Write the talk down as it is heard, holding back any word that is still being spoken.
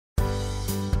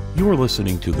You're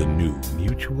listening to the new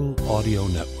Mutual Audio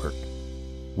Network.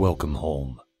 Welcome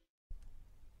home.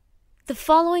 The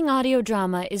following audio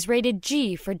drama is rated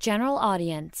G for general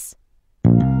audience.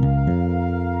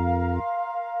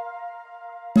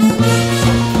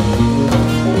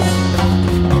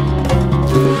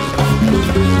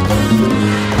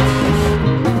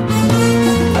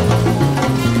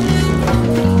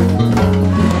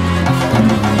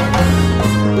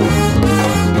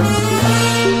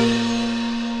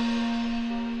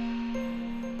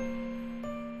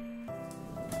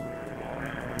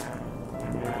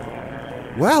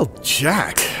 Well,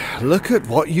 Jack, look at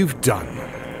what you've done.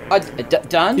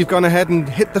 Done? You've gone ahead and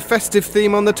hit the festive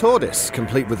theme on the tortoise,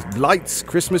 complete with lights,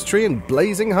 Christmas tree, and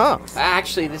blazing hearts.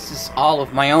 Actually, this is all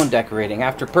of my own decorating.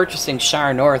 After purchasing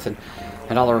Shire North and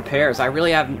all the repairs, I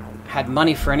really haven't had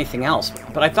money for anything else.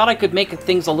 But I thought I could make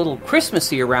things a little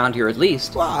Christmassy around here at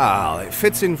least. Wow, it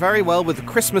fits in very well with the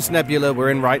Christmas nebula we're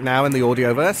in right now in the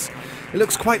audioverse. It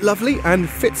looks quite lovely and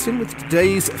fits in with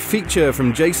today's feature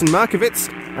from Jason Markiewitz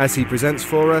as he presents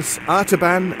for us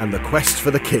Artaban and the Quest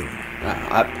for the King.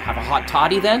 Have a hot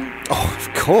toddy then? Oh,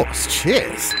 of course,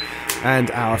 cheers. And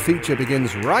our feature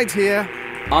begins right here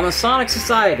on the Sonic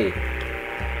Society.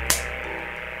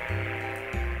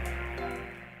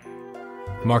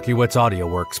 Markiewitz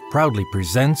AudioWorks proudly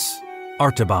presents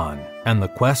Artaban and the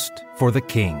Quest for the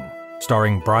King,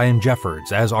 starring Brian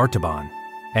Jeffords as Artaban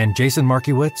and Jason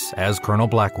Markiewitz as Col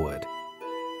Blackwood.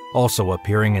 Also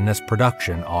appearing in this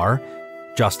production are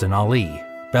Justin Ali,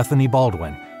 Bethany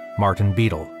Baldwin, Martin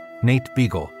Beadle, Nate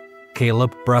Beagle,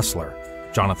 Caleb Bressler,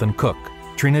 Jonathan Cook,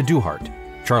 Trina Duhart,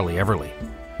 Charlie Everly,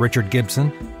 Richard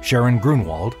Gibson, Sharon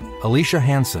Grunwald, Alicia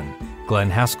Hansen, Glenn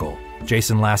Haskell,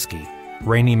 Jason Lasky,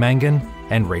 Rainey Mangan,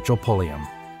 and Rachel Pulliam.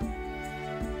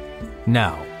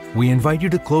 Now, we invite you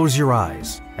to close your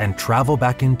eyes and travel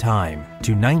back in time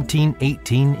to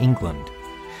 1918 England.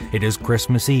 It is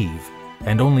Christmas Eve,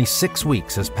 and only 6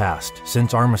 weeks has passed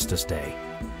since Armistice Day.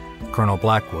 Col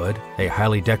Blackwood, a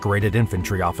highly decorated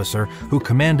infantry officer who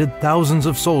commanded thousands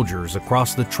of soldiers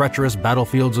across the treacherous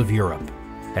battlefields of Europe,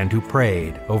 and who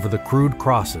prayed over the crude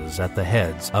crosses at the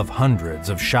heads of hundreds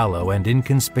of shallow and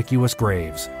inconspicuous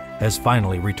graves, has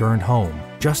finally returned home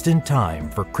just in time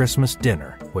for Christmas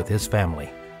dinner with his family.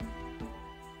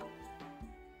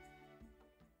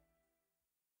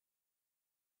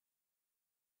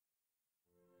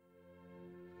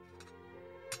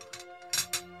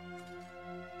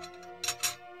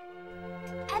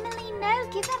 Emily, no,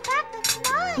 give that back, that's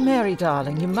mine! Mary,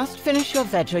 darling, you must finish your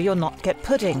veg or you'll not get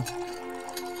pudding.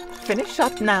 Finish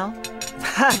up now.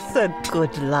 That's a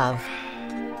good love.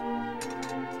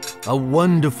 A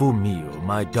wonderful meal,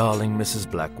 my darling Mrs.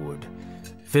 Blackwood.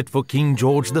 Fit for King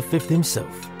George V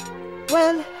himself.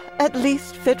 Well, at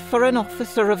least fit for an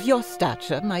officer of your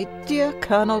stature, my dear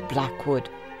Col Blackwood.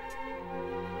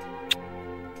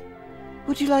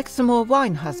 Would you like some more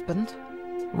wine, husband?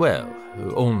 Well,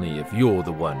 only if you're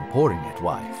the one pouring it,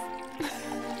 wife.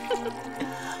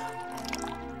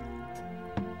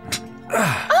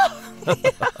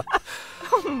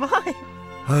 Oh, my.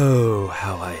 Oh,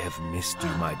 how I have missed you,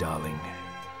 my darling.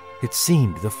 It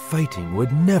seemed the fighting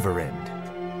would never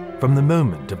end. From the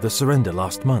moment of the surrender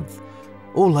last month,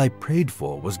 all I prayed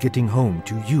for was getting home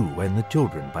to you and the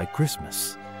children by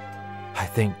Christmas. I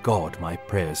thank God my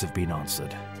prayers have been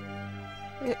answered.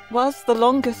 It was the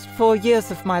longest 4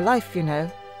 years of my life, you know.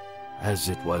 As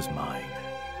it was mine.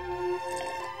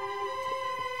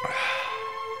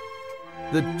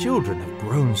 The children have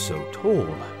grown so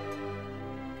tall.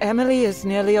 Emily is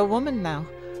nearly a woman now.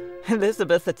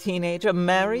 Elizabeth a teenager,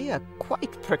 Mary a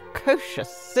quite precocious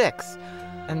 6,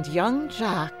 and young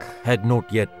Jack had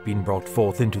not yet been brought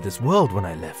forth into this world when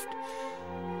I left.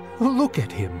 Look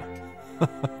at him.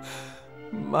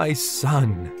 My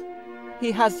son.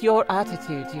 He has your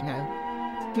attitude, you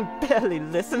know. He barely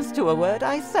listens to a word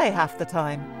I say half the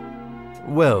time.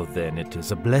 Well, then, it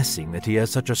is a blessing that he has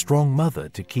such a strong mother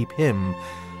to keep him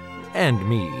and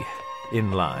me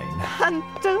in line. And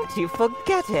don't you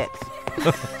forget it.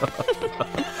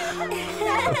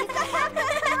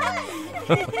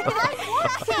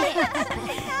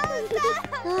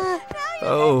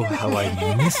 Oh, how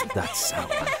I missed that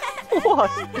sound. What?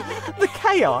 The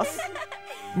chaos?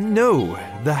 No,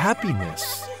 the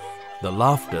happiness. The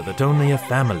laughter that only a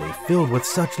family filled with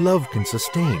such love can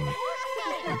sustain.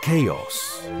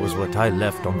 Chaos was what I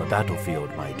left on the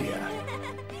battlefield, my dear.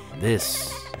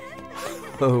 This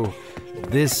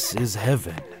is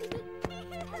heaven.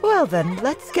 Well then,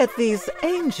 let's get these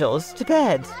angels to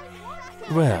bed.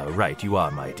 Well, right you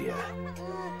are, my dear.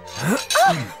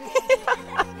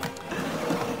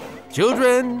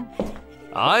 Children,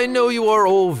 I know you are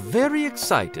all very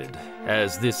excited,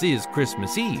 as this is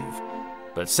Christmas Eve,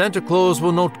 but Santa Claus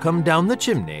will not come down the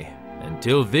chimney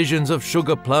until visions of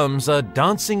sugar plums are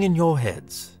dancing in your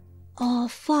heads. Oh,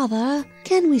 Father,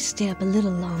 can we stay up a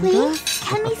little longer? Please,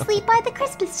 can we sleep by the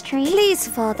Christmas tree? Please,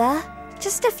 Father.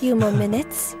 Just a few more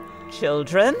minutes.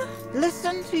 Children,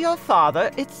 listen to your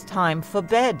father. It's time for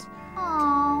bed.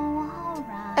 Oh, all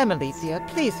right. Emily, dear,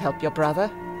 please help your brother.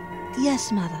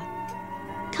 Yes, Mother.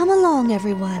 Come along,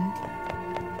 everyone.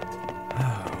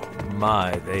 Oh,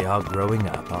 my, they are growing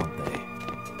up, aren't they?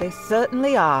 They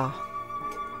certainly are.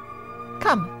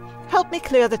 Come, help me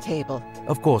clear the table.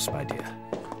 Of course, my dear.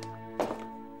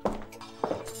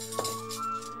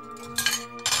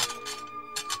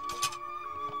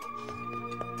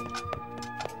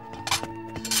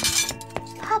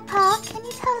 Papa, can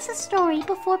you tell us a story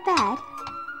before bed?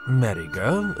 Merry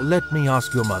girl, let me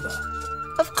ask your mother.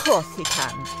 Of course he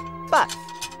can, but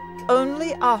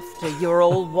only after you're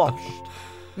all washed.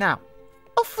 Now,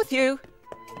 off with you.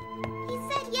 He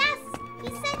said yes. He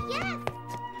said yes.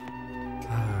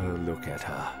 Oh, look at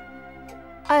her.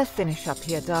 I'll finish up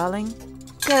here, darling.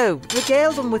 Go,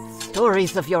 regale them with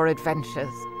stories of your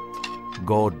adventures.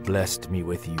 God blessed me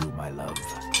with you, my love.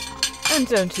 And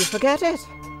don't you forget it.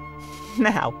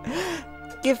 Now,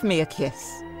 give me a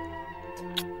kiss.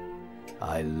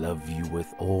 I love you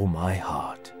with all my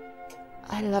heart.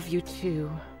 I love you too.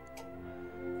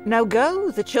 Now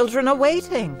go, the children are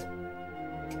waiting.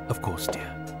 Of course,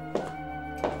 dear.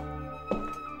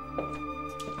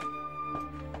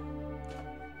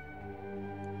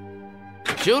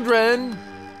 Children,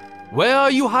 where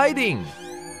are you hiding?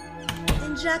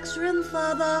 In Jack's room,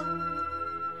 Father.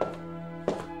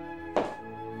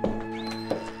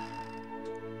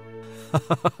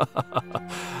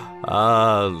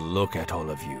 Ah, look at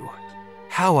all of you.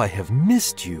 How I have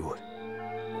missed you.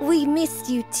 We missed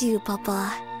you too,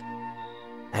 Papa.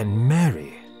 And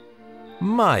Mary,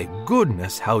 my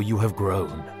goodness, how you have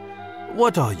grown.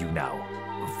 What are you now?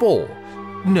 4?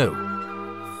 No,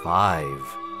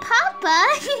 5. Papa,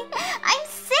 I'm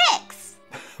 6.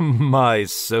 My,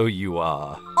 so you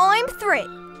are. I'm 3.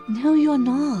 No, you're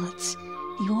not.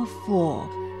 You're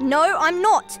 4. No, I'm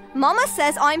not. Mama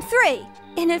says I'm 3.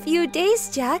 In a few days,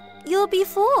 Jack, you'll be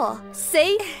 4.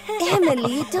 See?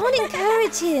 Emily, don't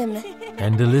encourage him.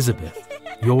 And Elizabeth,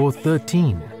 you're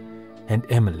 13. And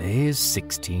Emily is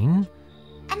 16.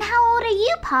 And how old are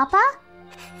you, Papa?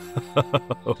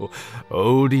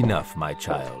 Old enough, my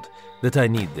child, that I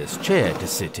need this chair to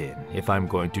sit in if I'm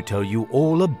going to tell you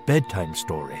all a bedtime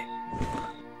story.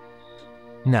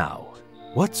 Now,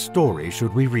 what story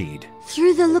should we read?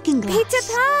 Through the Looking Glass.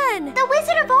 Peter Pan! The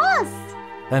Wizard of Oz!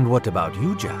 And what about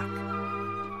you, Jack?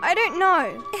 I don't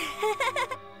know.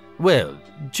 Well,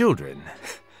 children,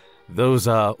 those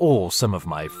are all some of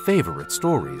my favorite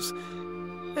stories,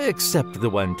 except the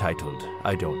one titled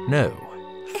I Don't Know.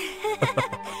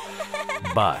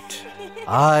 But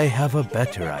I have a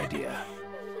better idea.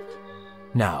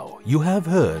 Now, you have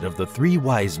heard of the 3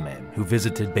 wise men who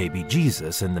visited baby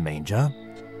Jesus in the manger?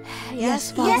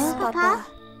 Yes, Father. Yes, Papa.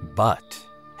 But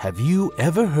have you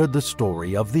ever heard the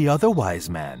story of the other wise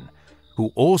man,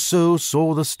 who also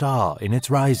saw the star in its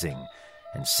rising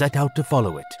and set out to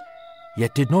follow it,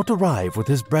 yet did not arrive with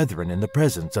his brethren in the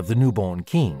presence of the newborn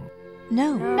king?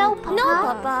 No. No, Papa. No,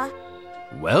 Papa.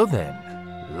 Well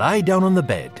then, lie down on the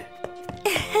bed.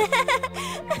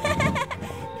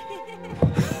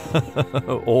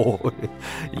 Oh,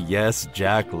 yes,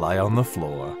 Jack, lie on the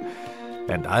floor,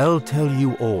 and I'll tell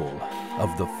you all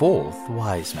of the 4th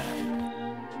wise man.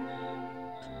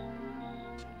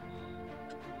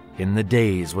 In the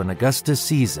days when Augustus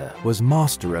Caesar was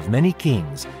master of many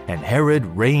kings and Herod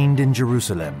reigned in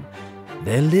Jerusalem,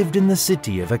 there lived in the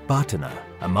city of Ecbatana,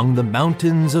 among the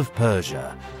mountains of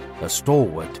Persia, a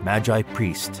stalwart Magi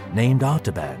priest named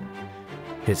Artaban.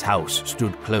 His house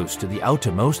stood close to the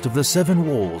outermost of the 7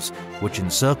 walls which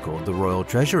encircled the royal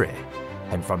treasury,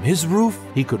 and from his roof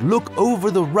he could look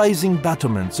over the rising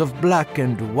battlements of black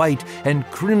and white and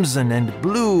crimson and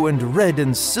blue and red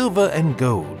and silver and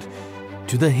gold,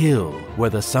 to the hill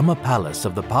where the summer palace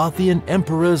of the Parthian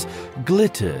emperors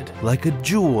glittered like a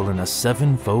jewel in a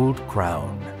 7-fold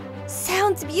crown.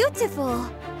 Sounds beautiful.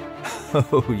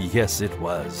 Oh, yes, it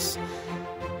was.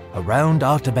 Around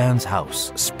Artaban's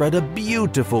house spread a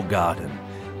beautiful garden,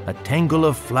 a tangle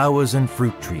of flowers and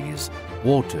fruit trees,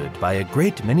 watered by a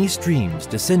great many streams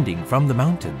descending from the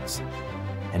mountains.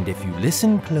 And if you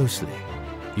listen closely,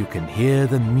 you can hear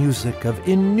the music of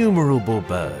innumerable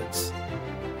birds.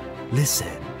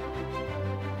 Listen.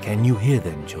 Can you hear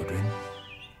them, children?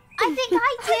 I think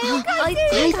I do.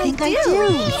 I think I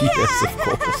do. Yes, of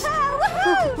course.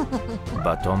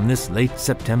 But on this late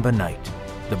September night,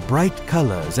 the bright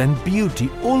colors and beauty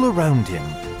all around him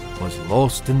was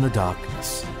lost in the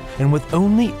darkness, and with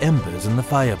only embers in the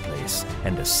fireplace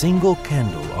and a single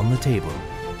candle on the table,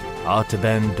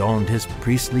 Artaban donned his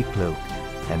priestly cloak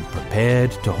and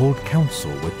prepared to hold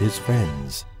council with his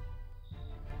friends.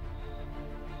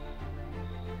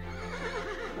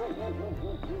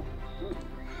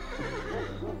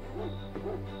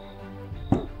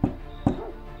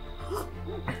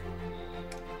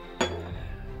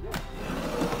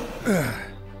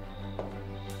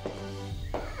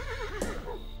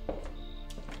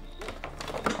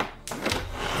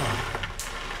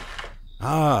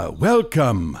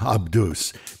 Welcome,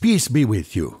 Abdus. Peace be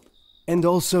with you. And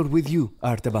also with you,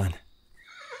 Artaban.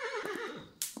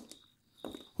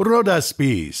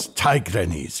 Rhodaspes,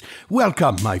 Tigrenes,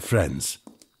 welcome, my friends.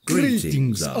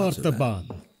 Greetings,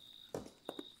 Artaban.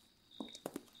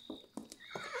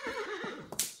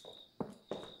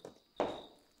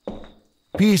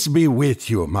 Peace be with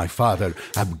you, my father,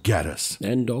 Abgarus.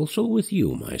 And also with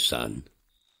you, my son.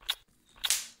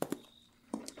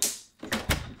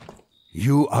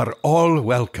 You are all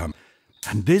welcome,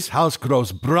 and this house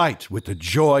grows bright with the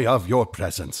joy of your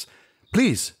presence.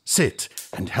 Please sit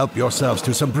and help yourselves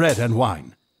to some bread and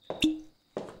wine.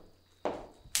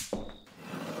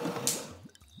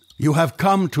 You have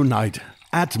come tonight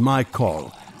at my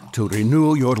call to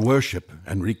renew your worship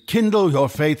and rekindle your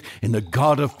faith in the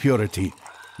God of purity,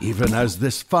 even as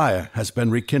this fire has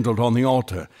been rekindled on the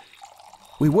altar.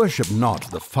 We worship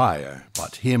not the fire,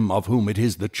 but him of whom it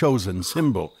is the chosen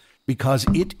symbol, because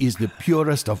it is the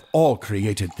purest of all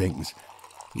created things.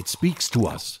 It speaks to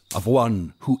us of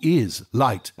one who is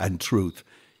light and truth.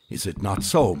 Is it not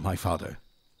so, my father?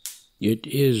 It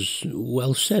is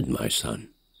well said, my son.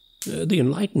 The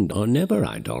enlightened are never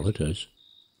idolaters.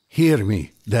 Hear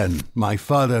me, then, my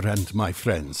father and my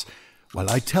friends,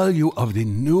 while I tell you of the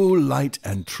new light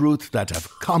and truth that have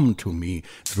come to me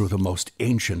through the most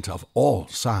ancient of all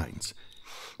signs.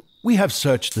 We have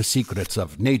searched the secrets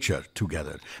of nature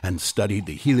together and studied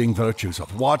the healing virtues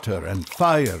of water and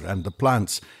fire and the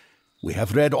plants. We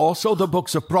have read also the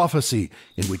books of prophecy,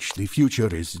 in which the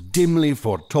future is dimly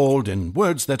foretold in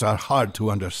words that are hard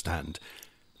to understand.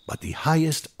 But the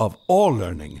highest of all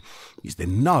learning is the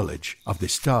knowledge of the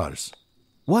stars.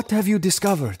 What have you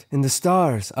discovered in the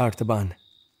stars, Artaban?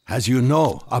 As you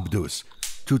know, Abdus,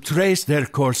 to trace their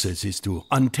courses is to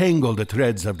untangle the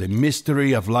threads of the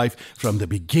mystery of life from the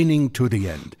beginning to the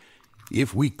end.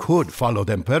 If we could follow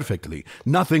them perfectly,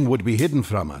 nothing would be hidden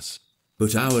from us.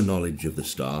 But our knowledge of the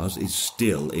stars is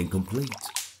still incomplete.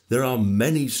 There are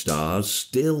many stars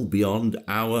still beyond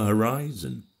our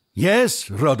horizon. Yes,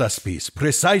 Rhodaspes,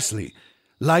 precisely.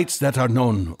 Lights that are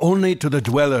known only to the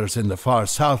dwellers in the far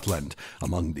southland,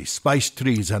 among the spice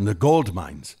trees and the gold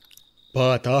mines.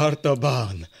 But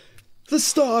Artaban, the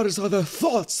stars are the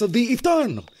thoughts of the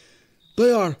eternal.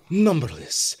 They are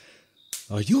numberless.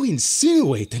 Are you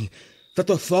insinuating that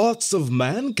the thoughts of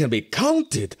man can be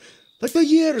counted, like the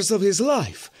years of his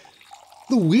life?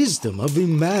 The wisdom of the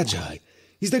Magi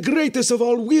is the greatest of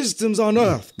all wisdoms on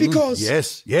earth, because...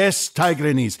 Yes,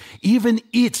 Tigrenes, even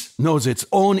it knows its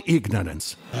own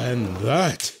ignorance. And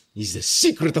that is the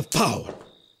secret of power.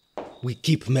 We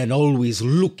keep men always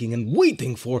looking and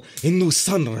waiting for a new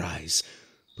sunrise,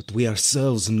 but we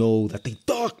ourselves know that the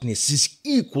darkness is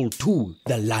equal to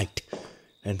the light,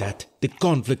 and that the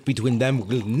conflict between them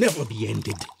will never be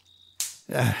ended.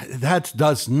 That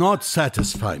does not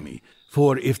satisfy me,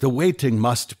 for if the waiting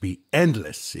must be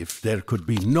endless, if there could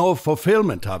be no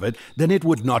fulfillment of it, then it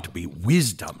would not be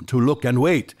wisdom to look and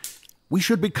wait. We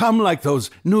should become like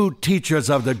those new teachers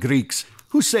of the Greeks,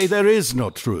 who say there is no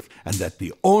truth, and that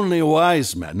the only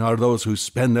wise men are those who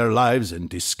spend their lives in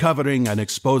discovering and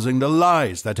exposing the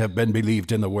lies that have been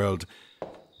believed in the world.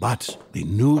 But the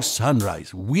new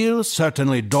sunrise will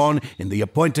certainly dawn in the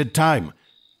appointed time.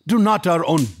 Do not our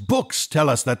own books tell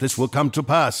us that this will come to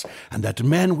pass, and that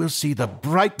men will see the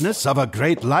brightness of a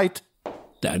great light?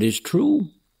 That is true.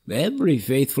 Every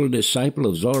faithful disciple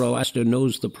of Zoroaster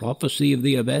knows the prophecy of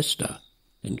the Avesta,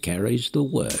 and carries the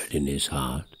word in his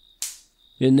heart.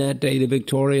 In that day the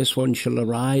victorious one shall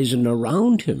arise, and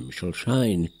around him shall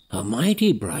shine a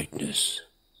mighty brightness.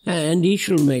 And he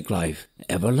shall make life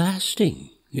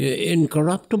everlasting,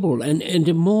 incorruptible, and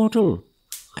immortal.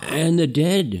 And the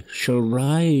dead shall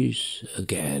rise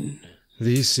again.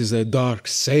 This is a dark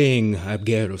saying,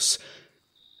 Abgarus,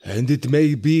 and it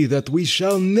may be that we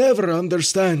shall never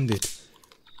understand it.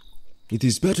 It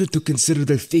is better to consider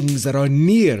the things that are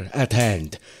near at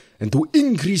hand, and to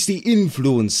increase the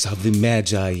influence of the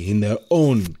Magi in their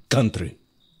own country.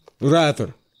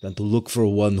 Rather, than to look for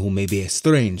one who may be a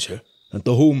stranger, and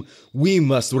to whom we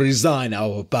must resign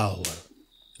our power.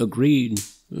 Agreed.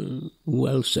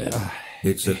 Well said.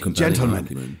 It's a compelling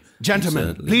argument.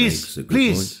 Gentlemen,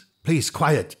 please,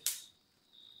 quiet.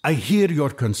 I hear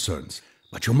your concerns,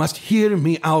 but you must hear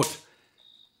me out.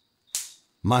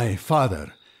 My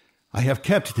father, I have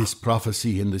kept this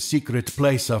prophecy in the secret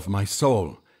place of my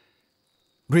soul.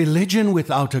 Religion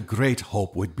without a great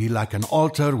hope would be like an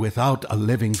altar without a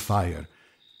living fire.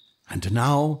 And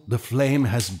now the flame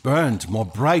has burned more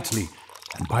brightly,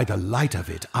 and by the light of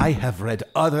it I have read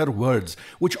other words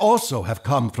which also have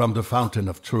come from the fountain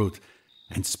of truth,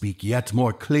 and speak yet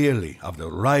more clearly of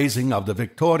the rising of the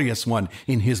victorious one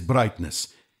in his brightness.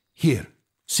 Here,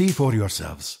 see for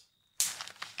yourselves.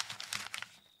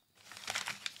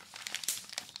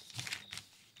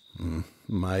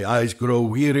 My eyes grow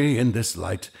weary in this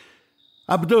light.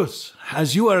 Abdus,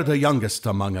 as you are the youngest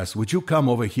among us, would you come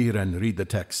over here and read the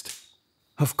text?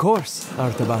 Of course,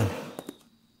 Artaban.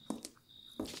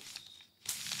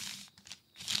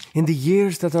 In the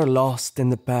years that are lost in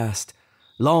the past,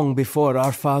 long before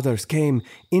our fathers came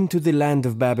into the land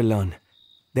of Babylon,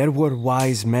 there were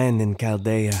wise men in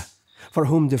Chaldea, for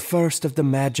whom the first of the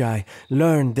Magi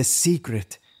learned the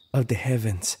secret of the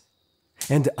heavens.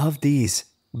 And of these,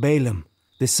 Balaam,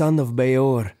 the son of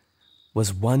Beor,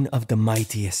 was one of the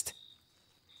mightiest.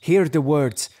 Hear the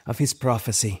words of his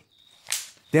prophecy.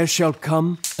 There shall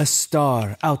come a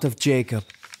star out of Jacob,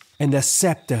 and a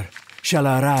scepter shall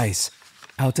arise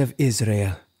out of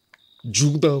Israel.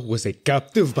 Judah was a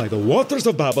captive by the waters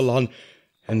of Babylon,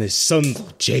 and the sons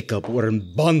of Jacob were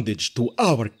in bondage to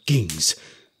our kings.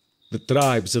 The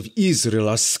tribes of Israel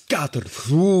are scattered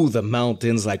through the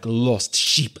mountains like lost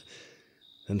sheep.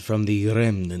 And from the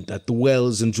remnant that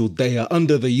dwells in Judea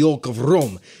under the yoke of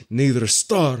Rome, neither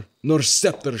star nor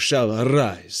scepter shall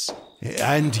arise.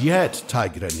 And yet,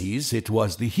 Tigranes, it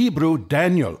was the Hebrew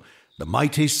Daniel, the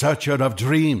mighty searcher of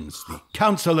dreams, the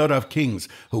counselor of kings,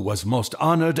 who was most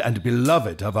honored and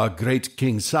beloved of our great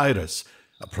King Cyrus,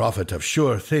 a prophet of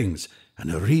sure things,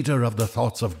 and a reader of the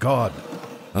thoughts of God.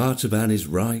 Artaban is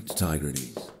right,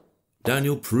 Tigranes.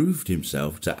 Daniel proved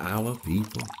himself to our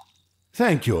people.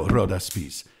 Thank you,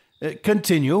 Rhodaspes.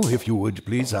 Continue, if you would,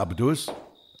 please, Abdus.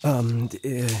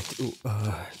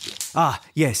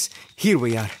 Yes, here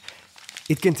we are.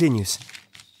 It continues.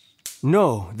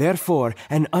 Know, therefore,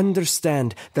 and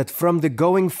understand that from the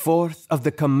going forth of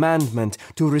the commandment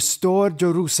to restore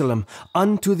Jerusalem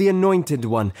unto the Anointed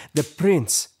One, the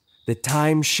Prince, the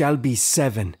time shall be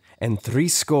 7 and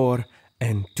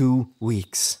 62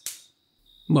 weeks.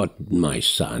 But, my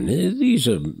son, these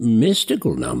are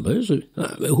mystical numbers.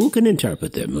 Who can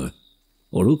interpret them,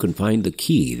 or who can find the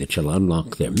key that shall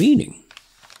unlock their meaning?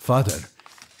 Father,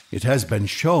 it has been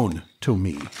shown to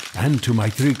me and to my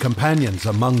 3 companions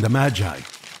among the Magi.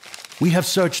 We have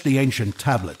searched the ancient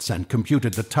tablets and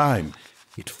computed the time.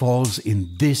 It falls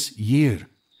in this year.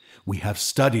 We have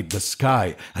studied the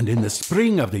sky, and in the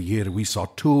spring of the year we saw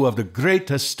 2 of the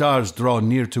greatest stars draw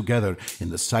near together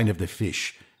in the sign of the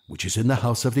fish, which is in the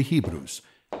house of the Hebrews.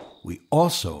 We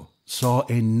also saw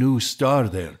a new star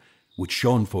there, which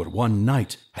shone for 1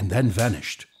 night and then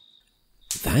vanished.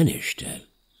 Vanished?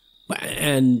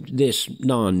 And this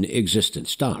non-existent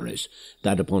star, is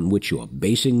that upon which you are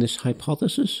basing this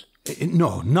hypothesis?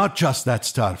 No, not just that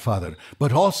star, Father,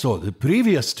 but also the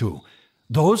previous 2.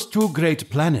 Those 2 great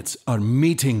planets are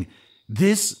meeting.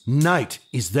 This night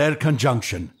is their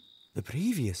conjunction. The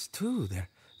previous 2,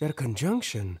 their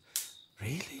conjunction?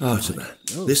 Really? Artaban,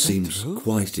 this seems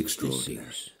quite extraordinary.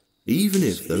 Even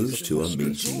if those 2 are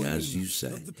meeting, as you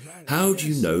say, how do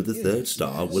you know the 3rd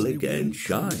star will again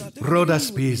shine?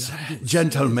 Rhodaspes,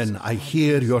 gentlemen, I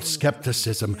hear your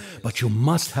skepticism, but you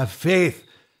must have faith.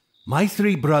 My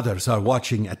 3 brothers are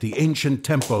watching at the ancient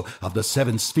temple of the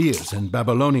 7 spheres in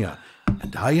Babylonia,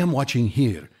 and I am watching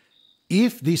here.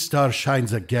 If the star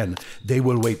shines again, they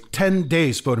will wait 10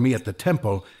 days for me at the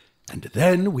temple, and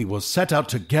then we will set out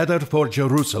together for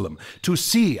Jerusalem to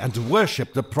see and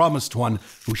worship the promised one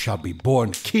who shall be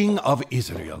born King of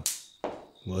Israel.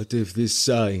 What if this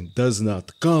sign does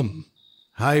not come?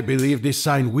 I believe this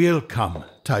sign will come,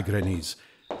 Tigranes,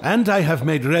 and I have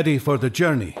made ready for the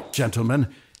journey, gentlemen,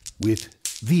 with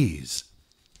these.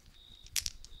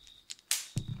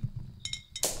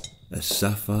 A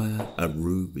sapphire, a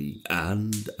ruby,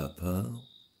 and a pearl?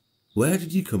 Where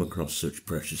did you come across such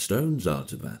precious stones,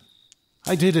 Artaban?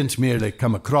 I didn't merely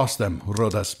come across them,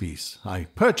 Rhodaspes. I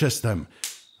purchased them.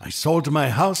 I sold my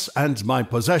house and my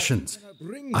possessions.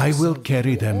 I will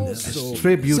carry them as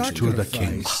tribute to the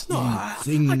king.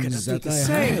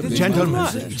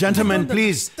 Gentlemen,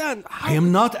 please, I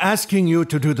am not asking you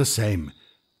to do the same.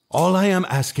 All I am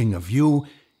asking of you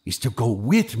is to go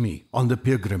with me on the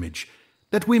pilgrimage,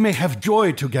 that we may have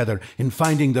joy together in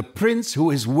finding the prince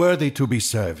who is worthy to be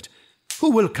served.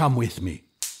 Who will come with me?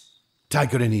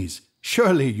 Tigranes,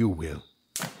 surely you will.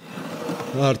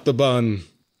 Artaban,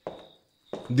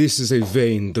 this is a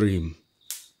vain dream.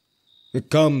 It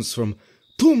comes from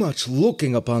too much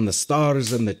looking upon the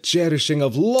stars and the cherishing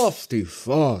of lofty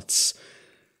thoughts.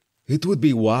 It would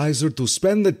be wiser to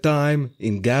spend the time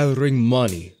in gathering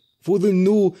money for the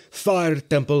new fire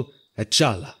temple at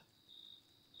Chala.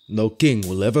 No king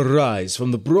will ever rise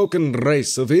from the broken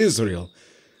race of Israel,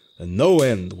 and no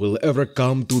end will ever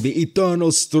come to the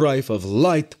eternal strife of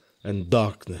light and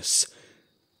darkness.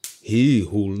 He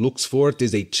who looks for it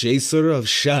is a chaser of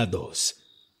shadows.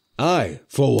 I,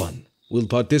 for one, will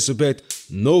participate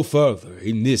no further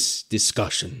in this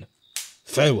discussion.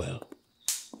 Farewell.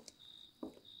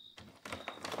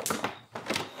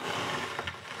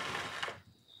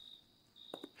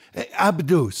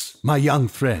 Abdus, my young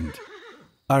friend.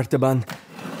 Artaban,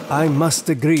 I must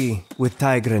agree with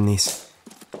Tigranes.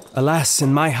 Alas,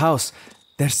 in my house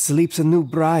there sleeps a new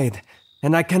bride,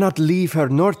 and I cannot leave her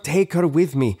nor take her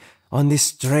with me on this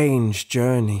strange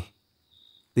journey.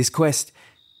 This quest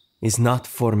is not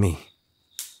for me.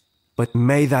 But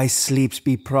may thy sleeps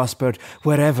be prospered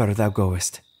wherever thou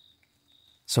goest.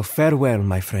 So farewell,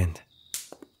 my friend.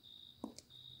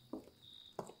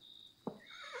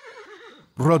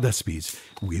 Rhodaspes,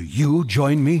 will you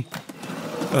join me?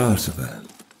 Artaban,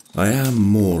 I am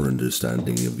more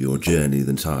understanding of your journey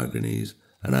than Tigranes,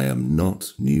 and I am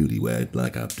not newlywed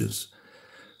like Abdus.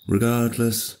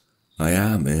 Regardless, I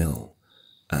am ill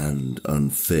and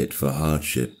unfit for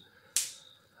hardship.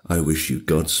 I wish you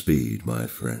Godspeed, my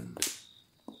friend.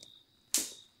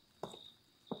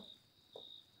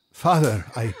 Father,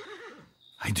 I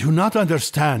do not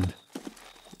understand.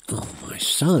 Oh, my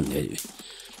son,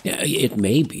 it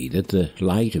may be that the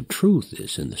light of truth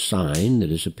is in the sign that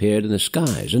has appeared in the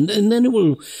skies, and then it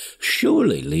will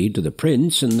surely lead to the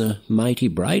prince and the mighty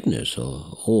brightness,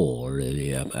 or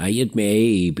it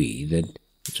may be that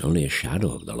it's only a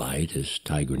shadow of the light, as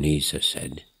Tigranes has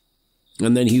said.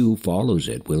 And then he who follows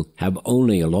it will have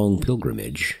only a long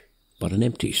pilgrimage, but an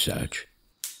empty search.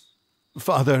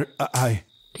 Father,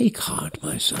 Take heart,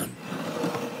 my son.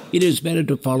 It is better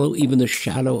to follow even the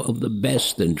shadow of the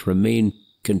best than to remain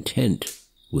content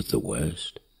with the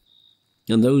worst.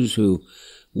 And those who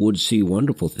would see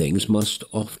wonderful things must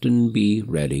often be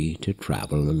ready to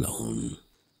travel alone.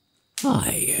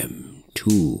 I am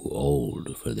too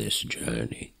old for this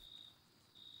journey.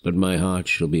 But my heart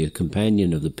shall be a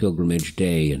companion of the pilgrimage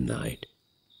day and night,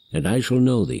 and I shall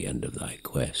know the end of thy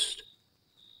quest.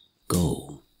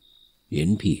 Go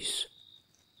in peace.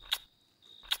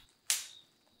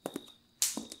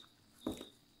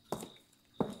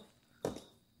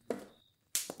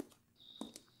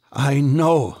 I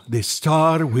know this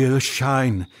star will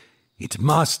shine. It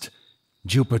must.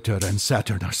 Jupiter and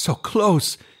Saturn are so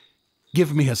close.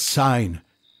 Give me a sign.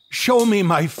 Show me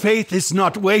my faith is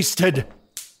not wasted.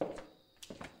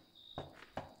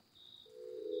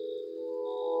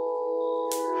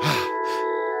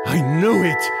 I knew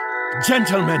it!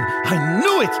 Gentlemen, I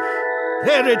knew it!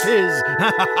 There it is!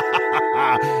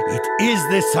 It is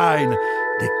the sign.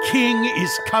 The king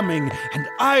is coming, and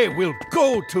I will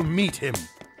go to meet him.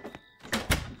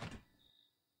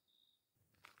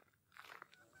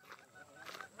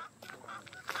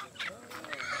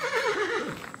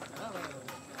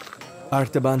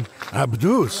 Artaban.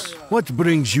 Abdus, what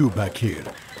brings you back here?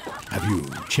 Have you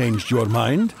changed your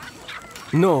mind?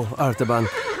 No, Artaban.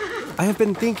 I have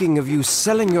been thinking of you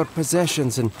selling your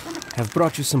possessions and have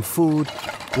brought you some food,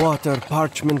 water,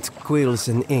 parchment, quills,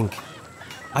 and ink.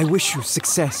 I wish you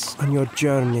success on your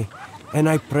journey, and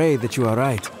I pray that you are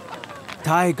right.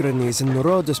 Tigranes and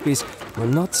Rhodaspes will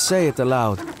not say it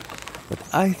aloud, but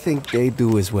I think they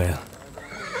do as well.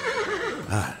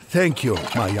 Thank you,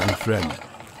 my young friend.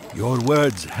 Your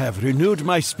words have renewed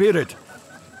my spirit.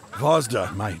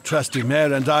 Vazda, my trusty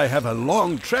mare, and I have a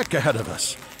long trek ahead of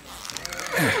us.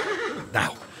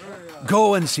 Now,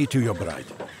 go and see to your bride.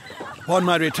 Upon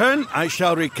my return, I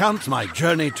shall recount my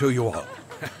journey to you all.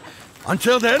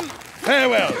 Until then,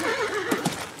 farewell!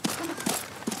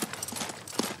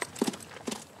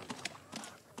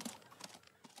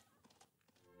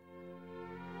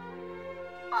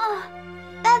 Oh,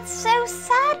 that's so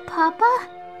sad, Papa.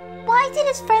 Why did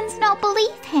his friends not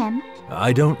believe him?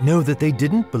 I don't know that they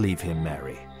didn't believe him,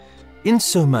 Mary,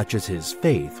 insomuch as his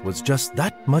faith was just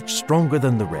that much stronger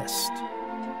than the rest.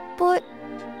 But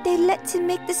they let him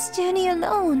make this journey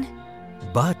alone.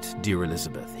 But, dear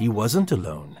Elizabeth, he wasn't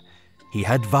alone. He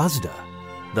had Vazda.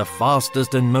 the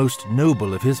fastest and most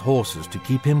noble of his horses to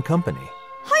keep him company.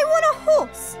 I want a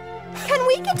horse. Can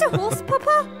we get a horse,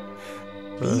 Papa?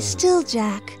 Be still,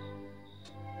 Jack.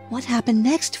 What happened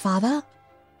next, Father?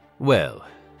 Well,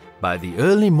 by the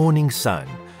early morning sun,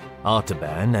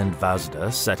 Artaban and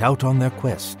Vazda set out on their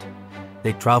quest.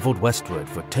 They traveled westward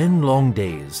for 10 long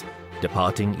days,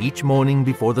 departing each morning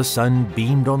before the sun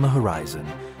beamed on the horizon,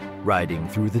 riding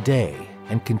through the day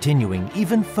and continuing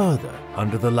even further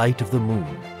under the light of the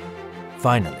moon,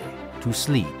 finally to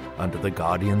sleep under the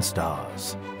guardian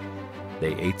stars.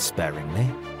 They ate sparingly,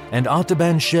 and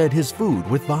Artaban shared his food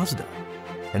with Vazda,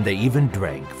 and they even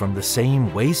drank from the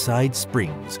same wayside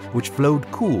springs which flowed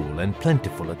cool and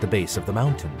plentiful at the base of the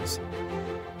mountains.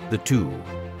 The two,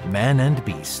 man and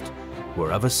beast,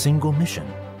 were of a single mission.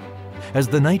 As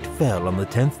the night fell on the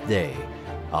 10th day,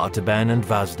 Artaban and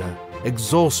Vazda,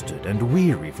 exhausted and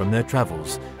weary from their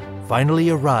travels, finally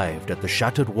arrived at the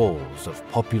shattered walls of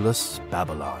populous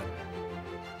Babylon.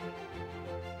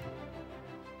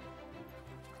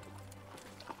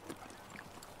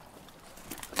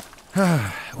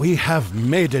 We have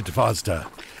made it, Vazda.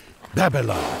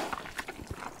 Babylon.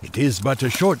 It is but a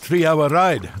short 3-hour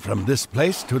ride from this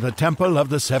place to the Temple of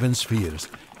the Seven Spheres.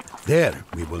 There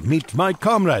we will meet my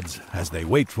comrades as they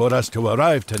wait for us to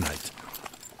arrive tonight.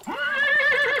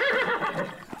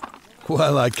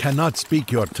 While I cannot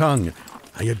speak your tongue,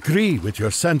 I agree with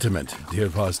your sentiment, dear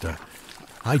Vazda.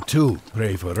 I too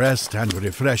pray for rest and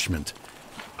refreshment.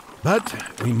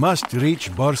 But we must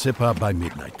reach Borsippa by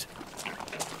midnight.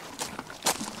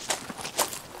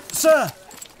 Sir,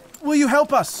 will you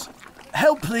help us?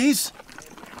 Help, please.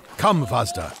 Come,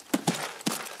 Vazda.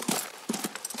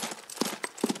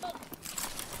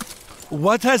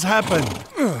 What has happened?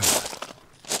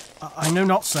 I know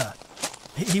not, sir.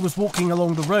 He was walking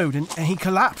along the road and he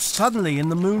collapsed suddenly in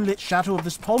the moonlit shadow of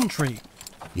this palm tree.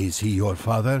 Is he your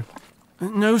father?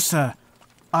 No, sir.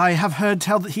 I have heard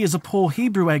tell that he is a poor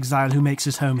Hebrew exile who makes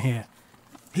his home here.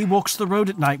 He walks the road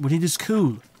at night when it is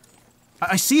cool.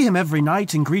 I see him every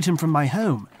night and greet him from my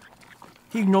home.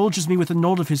 He acknowledges me with a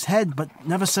nod of his head, but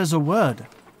never says a word.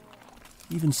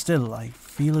 Even still, I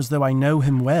feel as though I know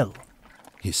him well.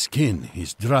 His skin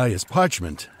is dry as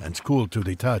parchment and cool to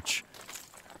the touch.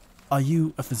 Are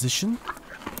you a physician?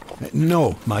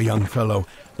 No, my young fellow,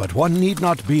 but one need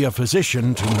not be a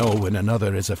physician to know when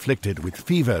another is afflicted with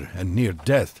fever and near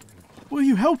death. Will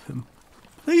you help him?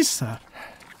 Please, sir.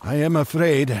 I am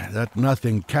afraid that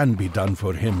nothing can be done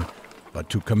for him but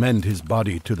to commend his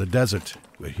body to the desert,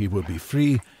 where he will be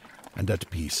free and at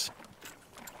peace.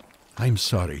 I'm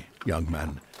sorry, young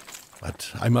man, but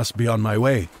I must be on my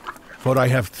way, for I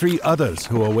have 3 others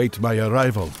who await my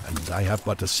arrival, and I have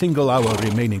but a single hour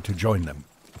remaining to join them.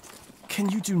 Can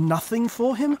you do nothing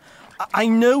for him? I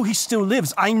know he still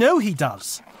lives. I know he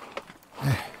does.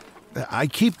 I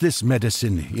keep this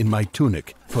medicine in my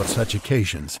tunic for such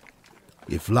occasions.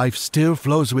 If life still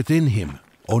flows within him,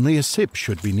 only a sip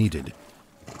should be needed.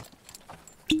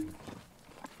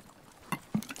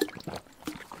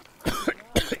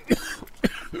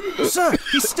 Sir,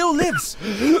 he still lives.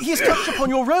 He has touched upon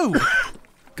your robe.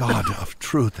 God of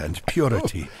truth and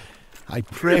purity, I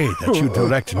pray that you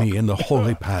direct me in the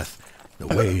holy path, the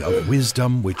way of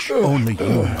wisdom which only you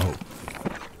know.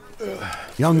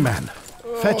 Young man,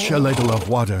 fetch a ladle of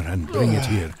water and bring it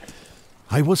here.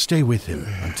 I will stay with him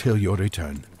until your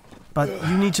return. But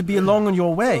you need to be along on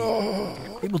your way.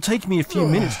 It will take me a few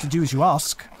minutes to do as you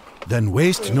ask. Then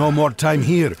waste no more time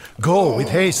here. Go with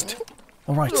haste.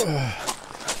 All right.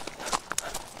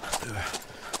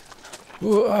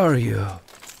 Who are you?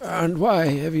 And why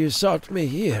have you sought me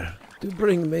here to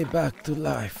bring me back to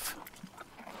life?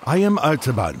 I am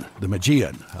Artaban, the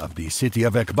Magian of the city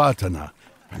of Ecbatana,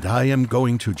 and I am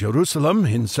going to Jerusalem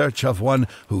in search of one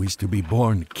who is to be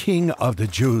born King of the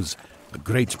Jews, a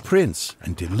great prince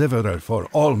and deliverer for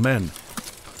all men.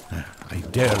 I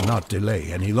dare not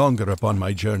delay any longer upon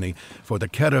my journey, for the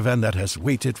caravan that has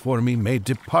waited for me may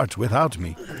depart without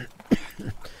me.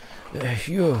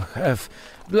 You have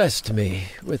blessed me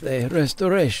with a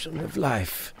restoration of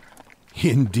life.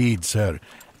 Indeed, sir.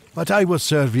 But I will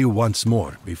serve you once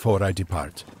more before I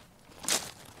depart.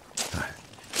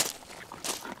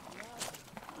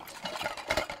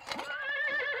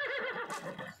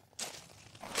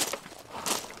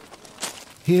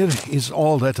 Here is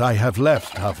all that I have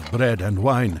left of bread and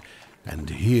wine, and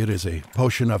here is a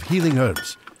potion of healing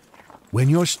herbs. When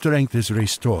your strength is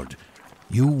restored,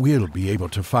 you will be able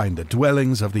to find the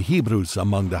dwellings of the Hebrews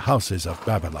among the houses of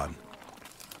Babylon.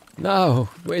 Now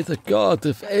may the God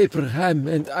of Abraham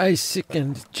and Isaac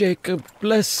and Jacob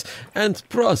bless and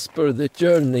prosper the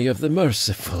journey of the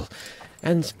merciful,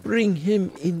 and bring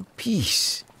him in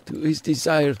peace to his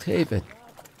desired haven.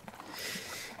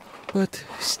 But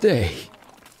stay.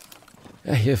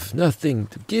 I have nothing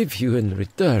to give you in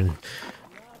return,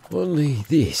 only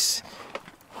this,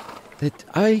 that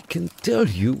I can tell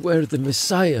you where the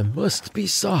Messiah must be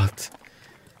sought.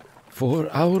 For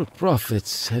our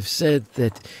prophets have said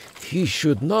that he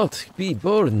should not be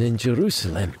born in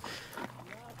Jerusalem,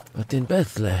 but in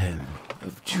Bethlehem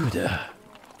of Judah.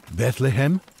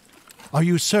 Bethlehem? Are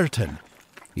you certain?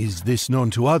 Is this known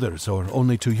to others or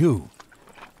only to you?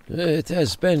 It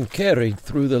has been carried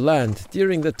through the land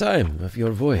during the time of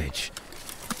your voyage.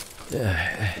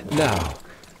 Now,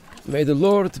 may the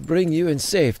Lord bring you in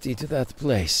safety to that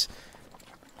place,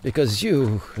 because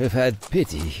you have had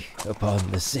pity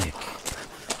upon the sick.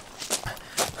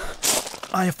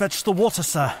 I have fetched the water,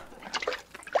 sir.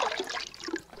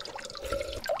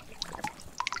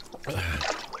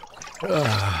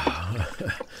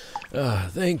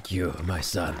 Thank you, my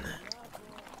son.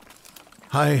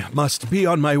 I must be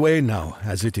on my way now,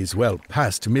 as it is well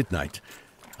past midnight.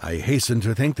 I hasten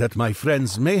to think that my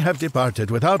friends may have departed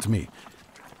without me.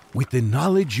 With the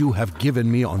knowledge you have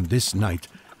given me on this night,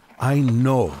 I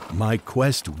know my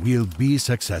quest will be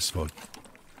successful.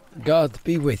 God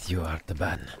be with you,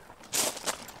 Artaban.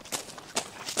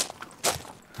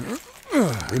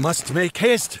 We must make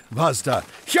haste, Vazda.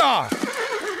 Hyah!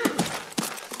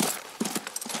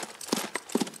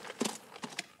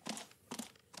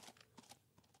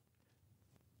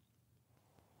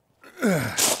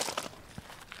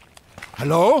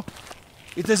 Hello?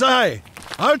 It is I,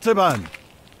 Artaban.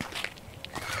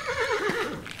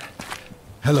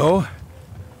 Hello?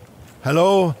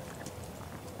 Hello?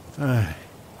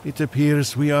 It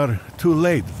appears we are too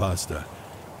late, Vazda,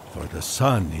 for the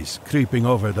sun is creeping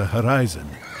over the horizon.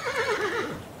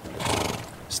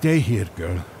 Stay here,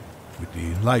 girl. With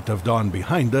the light of dawn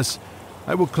behind us,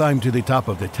 I will climb to the top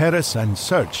of the terrace and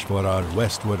search for our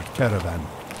westward caravan.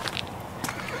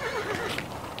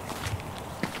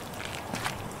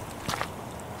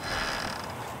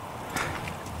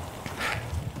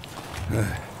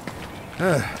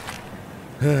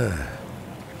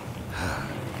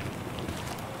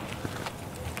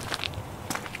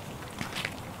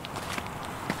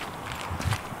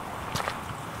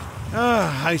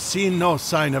 I see no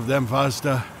sign of them,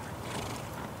 Vazda.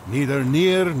 Neither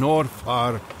near nor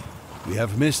far. We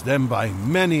have missed them by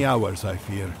many hours, I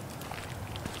fear.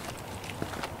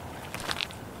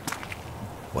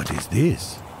 What is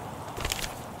this?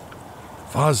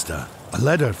 Vazda, a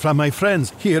letter from my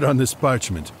friends here on this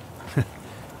parchment.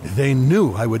 They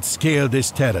knew I would scale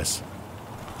this terrace.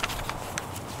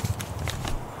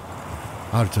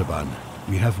 Artaban,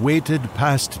 we have waited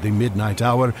past the midnight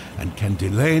hour and can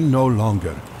delay no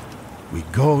longer. We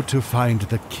go to find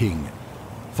the king.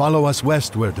 Follow us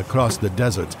westward across the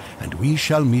desert, and we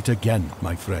shall meet again,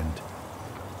 my friend.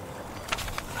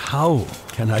 How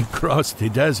can I cross the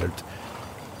desert?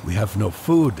 We have no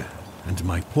food, and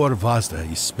my poor Vazda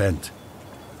is spent.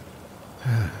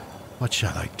 What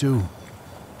shall I do?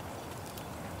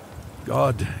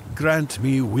 God, grant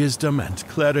me wisdom and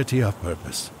clarity of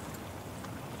purpose.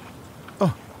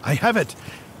 Oh, I have it!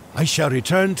 I shall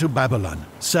return to Babylon,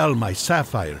 sell my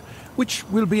sapphire, which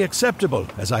will be acceptable,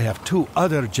 as I have 2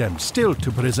 other gems still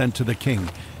to present to the king,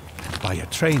 and buy a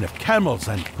train of camels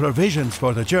and provisions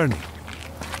for the journey.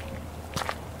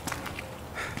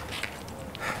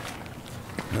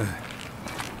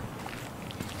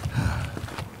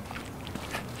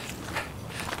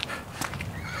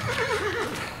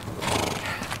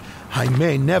 I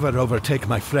may never overtake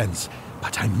my friends,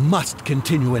 but I must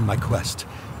continue in my quest.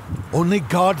 Only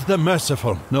God the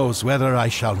Merciful knows whether I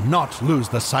shall not lose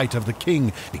the sight of the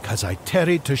king because I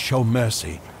tarried to show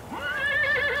mercy.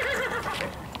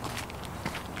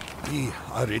 We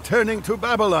are returning to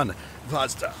Babylon,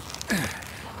 Vazda,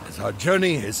 as our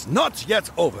journey is not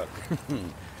yet over.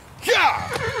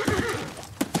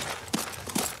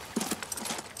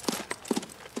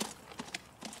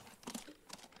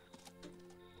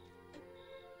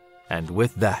 And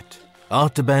with that,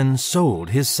 Artaban sold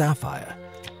his sapphire,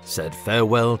 said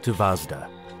farewell to Vazda,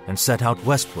 and set out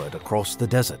westward across the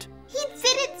desert. He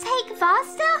didn't take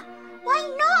Vazda?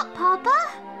 Why not, Papa?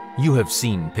 You have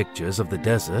seen pictures of the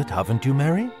desert, haven't you,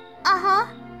 Mary? Uh-huh.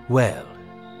 Well,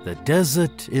 the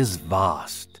desert is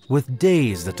vast, with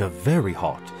days that are very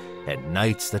hot and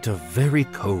nights that are very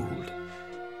cold.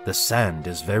 The sand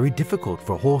is very difficult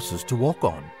for horses to walk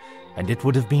on, and it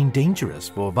would have been dangerous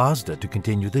for Vazda to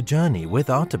continue the journey with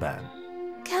Artaban.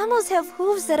 Camels have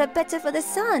hooves that are better for the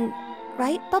sun,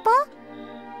 right, Papa?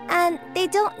 And they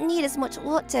don't need as much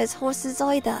water as horses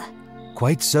either.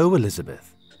 Quite so,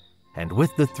 Elizabeth. and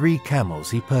with the 3 camels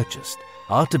he purchased,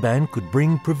 Artaban could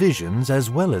bring provisions as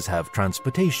well as have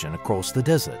transportation across the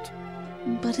desert.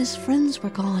 But his friends were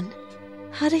gone.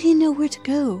 How did he know where to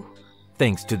go?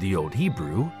 Thanks to the old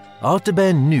Hebrew,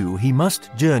 Artaban knew he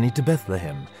must journey to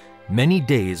Bethlehem, many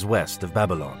days west of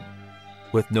Babylon.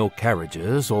 With no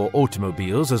carriages or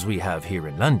automobiles as we have here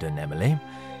in London, Emily,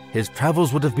 his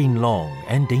travels would have been long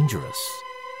and dangerous.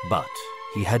 But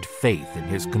he had faith in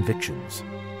his convictions.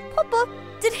 Papa,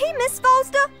 did he miss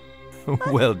Falster?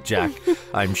 Well, Jack,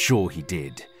 I'm sure he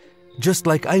did. Just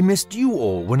like I missed you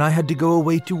all when I had to go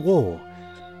away to war.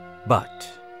 But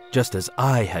just as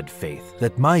I had faith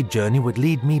that my journey would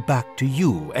lead me back to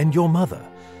you and your mother,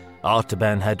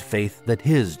 Artaban had faith that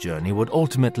his journey would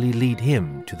ultimately lead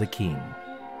him to the king.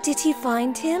 Did he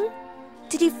find him?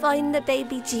 Did he find the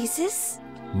baby Jesus?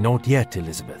 Not yet,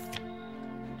 Elizabeth.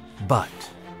 But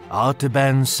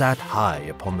Artaban sat high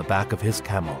upon the back of his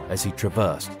camel as he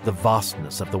traversed the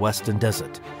vastness of the western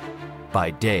desert. By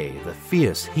day, the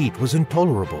fierce heat was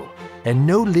intolerable, and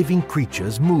no living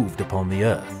creatures moved upon the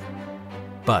earth.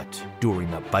 But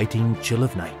during the biting chill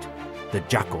of night, the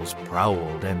jackals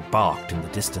prowled and barked in the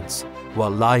distance, while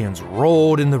lions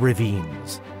roared in the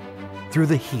ravines. Through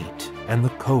the heat and the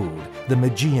cold, the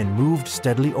Magian moved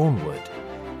steadily onward.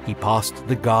 He passed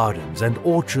the gardens and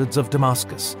orchards of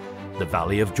Damascus, the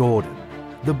valley of Jordan,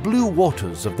 the blue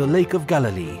waters of the Lake of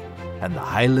Galilee, and the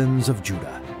highlands of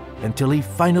Judah, until he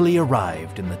finally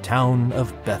arrived in the town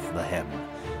of Bethlehem,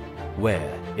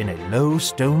 where, in a low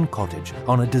stone cottage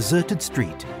on a deserted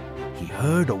street, he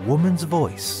heard a woman's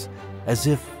voice, as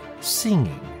if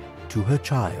singing to her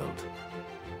child.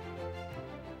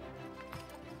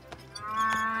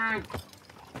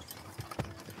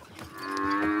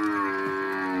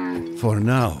 For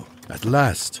now, at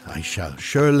last, I shall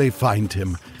surely find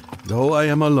him, though I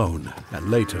am alone, and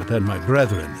later than my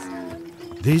brethren.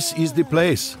 This is the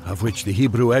place of which the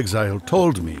Hebrew exile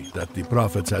told me that the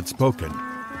prophets had spoken.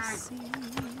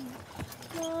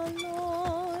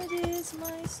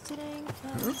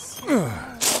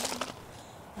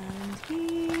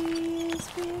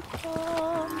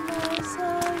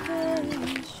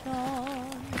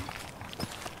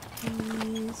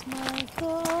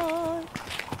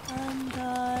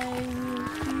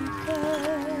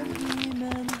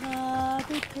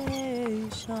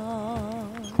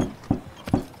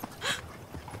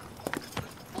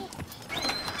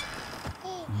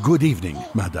 Good evening,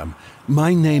 madam.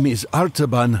 My name is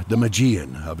Artaban the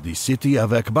Magian of the city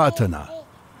of Ecbatana.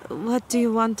 What do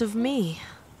you want of me?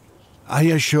 I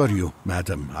assure you,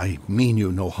 madam, I mean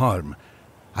you no harm.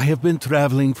 I have been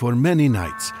traveling for many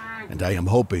nights, and I am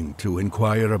hoping to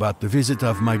inquire about the visit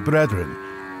of my brethren.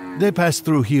 They passed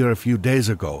through here a few days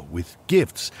ago with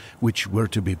gifts which were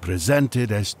to be presented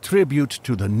as tribute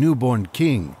to the newborn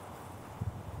king.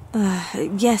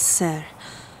 Yes, sir.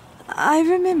 I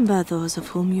remember those of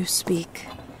whom you speak.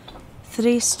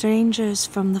 3 strangers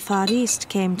from the Far East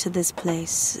came to this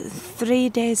place 3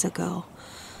 days ago,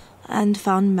 and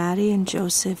found Mary and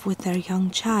Joseph with their young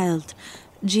child,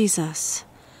 Jesus.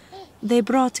 They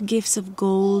brought gifts of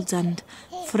gold and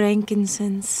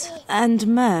frankincense and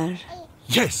myrrh.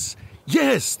 Yes,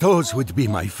 those would be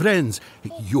my friends.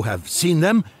 You have seen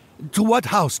them? To what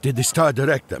house did the star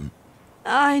direct them?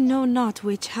 I know not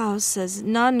which house, as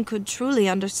none could truly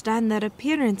understand their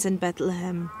appearance in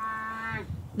Bethlehem.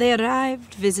 They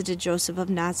arrived, visited Joseph of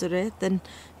Nazareth, and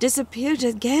disappeared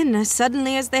again as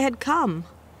suddenly as they had come.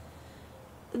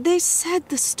 They said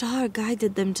the star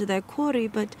guided them to their quarry,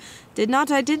 but did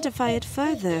not identify it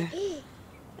further.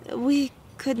 We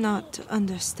could not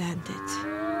understand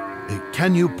it.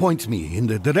 Can you point me in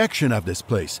the direction of this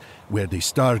place, where the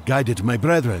star guided my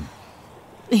brethren?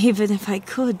 Even if I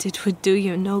could, it would do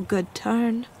you no good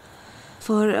turn.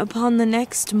 For upon the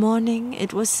next morning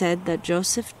it was said that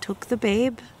Joseph took the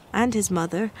babe and his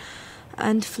mother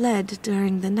and fled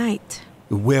during the night.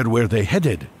 Where were they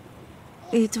headed?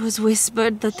 It was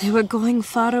whispered that they were going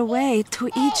far away to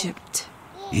Egypt.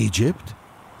 Egypt?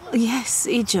 Yes,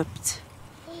 Egypt.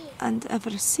 And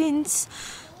ever since,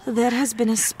 there has been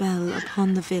a spell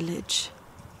upon the village.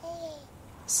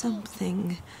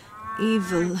 Something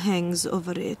evil hangs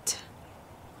over it.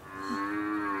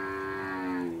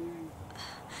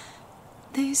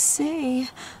 They say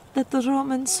that the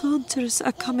Roman soldiers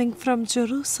are coming from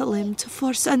Jerusalem to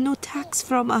force a new tax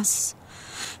from us.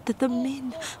 That the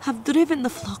men have driven the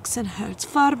flocks and herds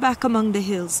far back among the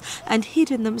hills and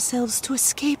hidden themselves to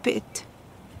escape it.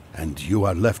 And you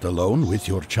are left alone with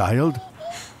your child?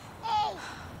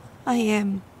 I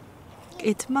am.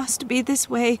 It must be this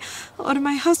way, or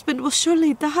my husband will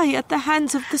surely die at the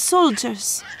hands of the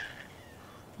soldiers.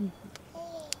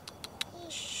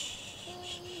 Shh.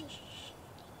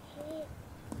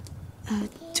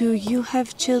 Do you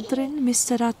have children,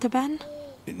 Mr. Artaban?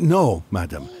 No,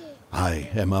 madam. I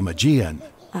am a Magian.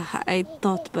 I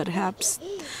thought perhaps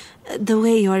the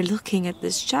way you are looking at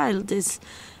this child is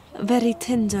very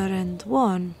tender and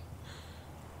warm.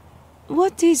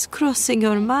 What is crossing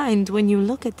your mind when you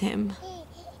look at him?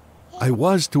 I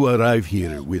was to arrive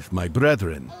here with my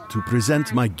brethren to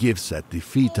present my gifts at the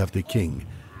feet of the king.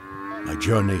 My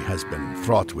journey has been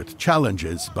fraught with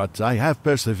challenges, but I have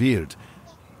persevered.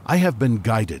 I have been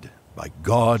guided by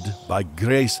God, by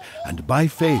grace, and by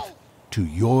faith to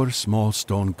your small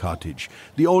stone cottage,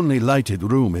 the only lighted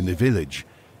room in the village.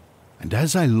 And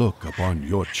as I look upon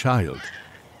your child,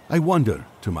 I wonder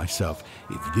to myself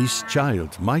if this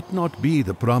child might not be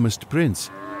the promised prince.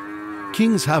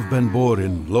 Kings have been born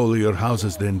in lowlier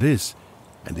houses than this,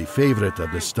 and the favorite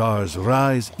of the stars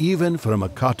rise even from a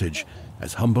cottage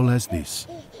as humble as this.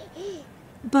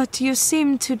 But you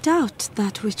seem to doubt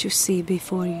that which you see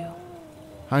before you.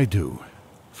 I do,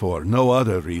 for no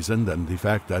other reason than the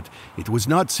fact that it was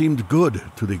not seemed good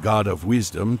to the God of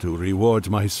wisdom to reward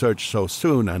my search so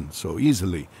soon and so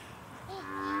easily.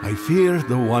 I fear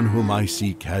the one whom I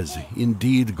seek has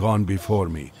indeed gone before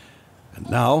me, and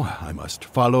now I must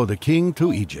follow the king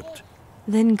to Egypt.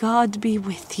 Then God be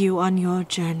with you on your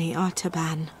journey,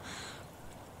 Artaban.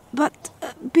 But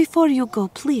before you go,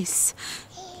 please,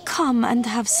 come and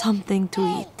have something to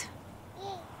eat.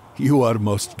 You are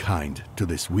most kind to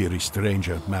this weary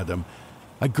stranger, madam.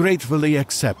 I gratefully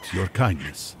accept your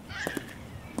kindness.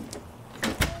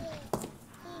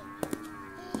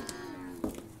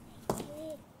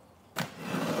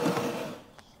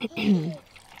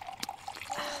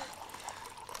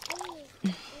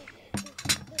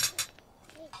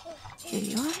 Here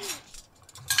you are.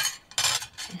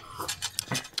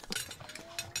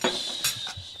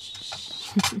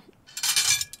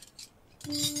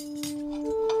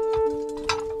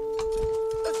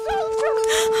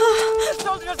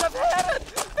 Soldiers of Herod!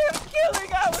 They're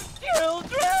killing our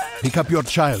children! Pick up your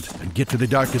child and get to the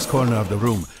darkest corner of the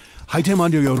room. Hide him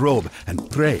under your robe and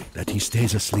pray that he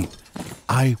stays asleep.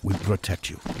 I will protect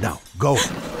you. Now, go.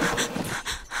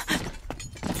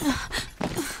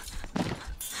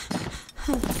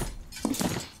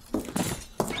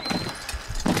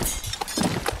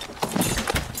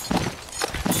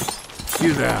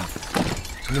 You there.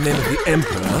 In the name of the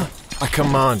Emperor, I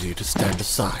command you to stand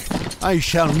aside. I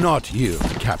shall not yield,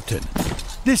 Captain.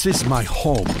 This is my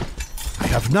home. I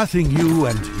have nothing you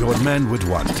and your men would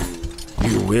want.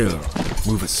 You will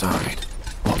move aside,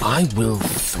 or I will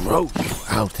throw you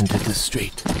out into the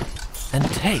street and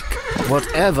take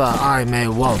whatever I may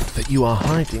want that you are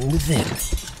hiding within.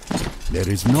 There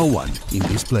is no one in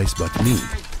this place but me.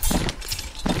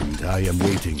 And I am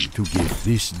waiting to give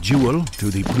this jewel to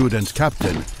the prudent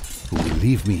captain, who will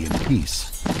leave me in peace.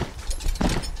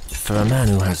 For a man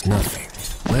who has nothing,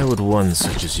 where would one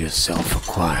such as yourself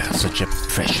acquire such a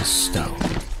precious stone?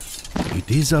 It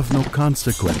is of no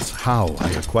consequence how I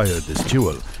acquired this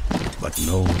jewel, but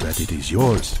know that it is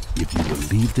yours if you will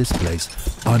leave this place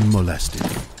unmolested.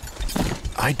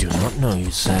 I do not know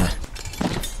you, sir.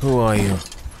 Who are you?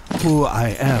 Who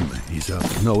I am is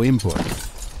of no import.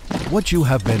 What you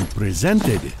have been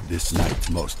presented this night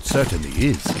most certainly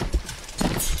is.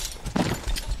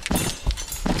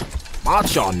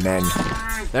 March on, men.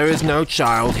 There is no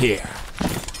child here.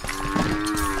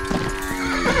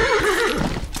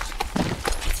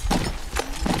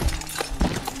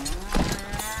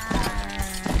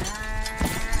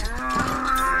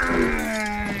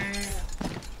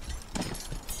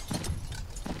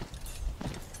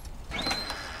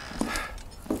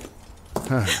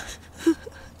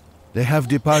 They have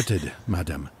departed,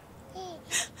 madam.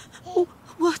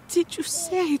 What did you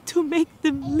say to make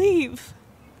them leave?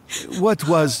 What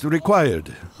was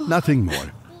required, nothing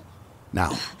more.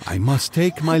 Now, I must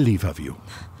take my leave of you.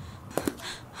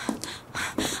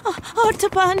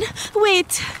 Artaban,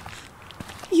 wait!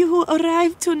 You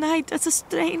arrived tonight as a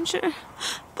stranger,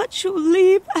 but you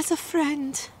leave as a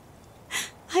friend.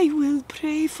 I will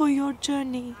pray for your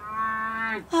journey.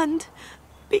 And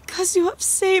because you have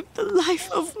saved the life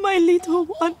of my little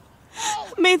one,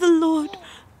 may the Lord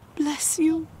bless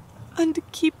you and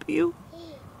keep you.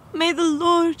 May the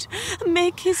Lord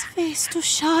make his face to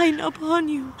shine upon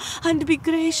you and be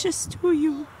gracious to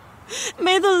you.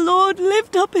 May the Lord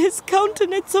lift up his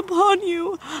countenance upon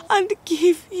you and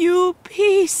give you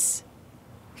peace.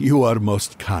 You are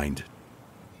most kind.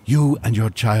 You and your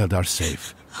child are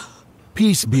safe.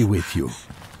 Peace be with you.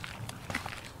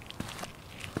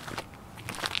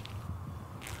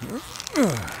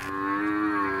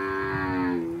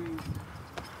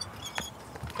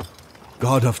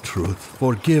 God of truth,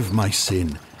 forgive my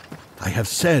sin. I have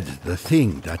said the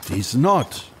thing that is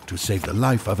not to save the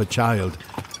life of a child,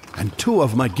 and 2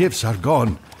 of my gifts are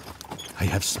gone. I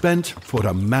have spent for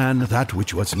a man that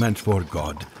which was meant for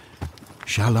God.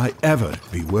 Shall I ever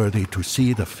be worthy to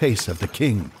see the face of the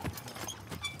king?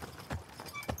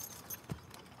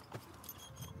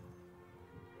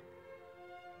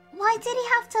 Why did he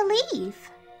have to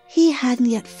leave? He hadn't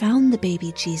yet found the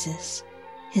baby Jesus.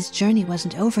 His journey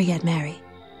wasn't over yet, Mary.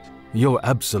 You're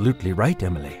absolutely right,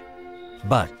 Emily.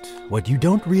 But what you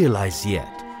don't realize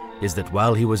yet is that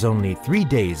while he was only 3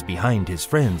 days behind his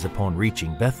friends upon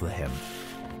reaching Bethlehem,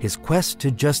 his quest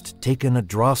had just taken a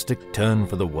drastic turn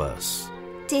for the worse.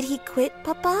 Did he quit,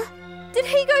 Papa? Did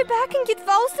he go back and get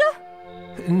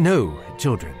faster? No,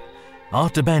 children.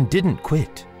 Artaban didn't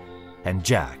quit. And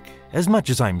Jack, as much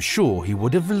as I'm sure he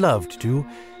would have loved to,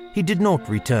 he did not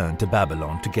return to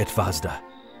Babylon to get Fazda.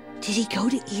 Did he go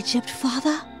to Egypt,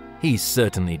 Father? He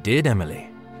certainly did, Emily.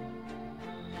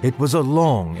 It was a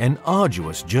long and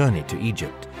arduous journey to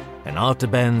Egypt, and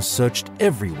Artaban searched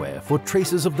everywhere for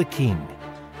traces of the king.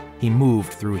 He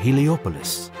moved through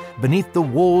Heliopolis, beneath the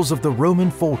walls of the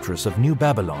Roman fortress of New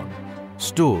Babylon,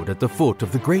 stood at the foot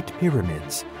of the Great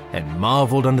Pyramids, and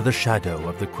marveled under the shadow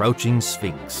of the crouching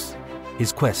Sphinx.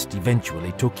 His quest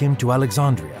eventually took him to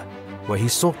Alexandria, where he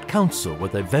sought counsel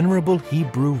with a venerable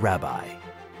Hebrew rabbi.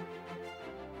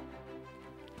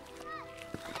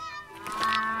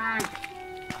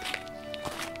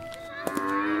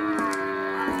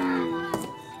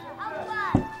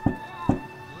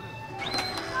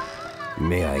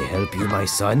 May I help you, my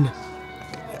son?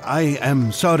 I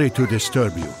am sorry to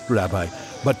disturb you, Rabbi,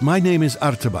 but my name is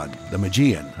Artaban, the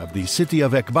Magian of the city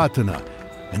of Ecbatana,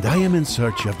 and I am in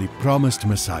search of the promised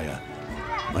Messiah.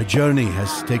 My journey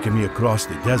has taken me across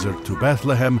the desert to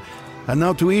Bethlehem and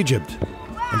now to Egypt,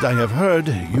 and I have heard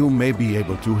you may be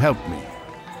able to help me.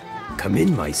 Come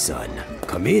in, my son.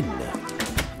 Come in.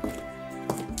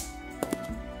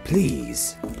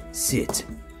 Please, sit.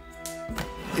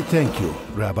 Thank you,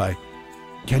 Rabbi.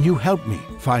 Can you help me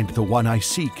find the one I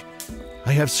seek?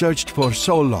 I have searched for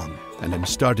so long, and am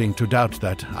starting to doubt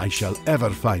that I shall ever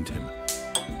find him.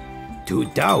 To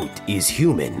doubt is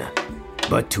human,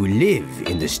 but to live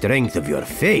in the strength of your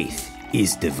faith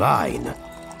is divine.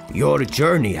 Your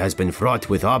journey has been fraught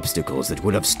with obstacles that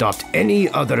would have stopped any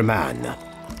other man,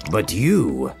 but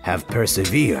you have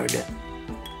persevered.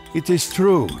 It is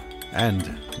true,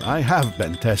 and I have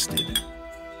been tested.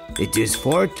 It is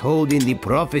foretold in the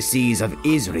prophecies of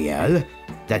Israel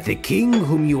that the king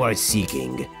whom you are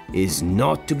seeking is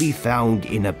not to be found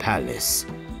in a palace,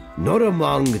 nor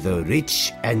among the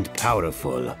rich and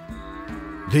powerful.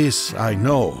 This I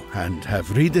know and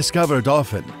have rediscovered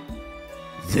often.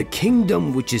 The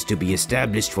kingdom which is to be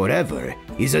established forever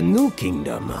is a new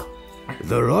kingdom,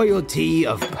 the royalty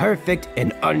of perfect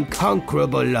and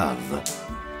unconquerable love.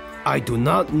 I do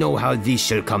not know how this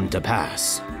shall come to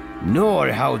pass, nor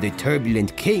how the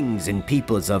turbulent kings and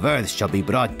peoples of earth shall be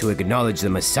brought to acknowledge the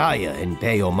Messiah and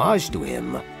pay homage to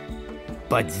him.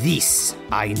 But this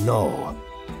I know.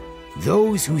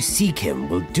 Those who seek him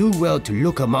will do well to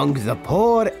look among the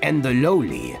poor and the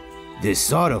lowly, the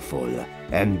sorrowful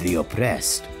and the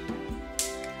oppressed.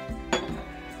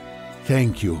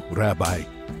 Thank you, Rabbi.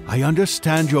 I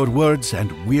understand your words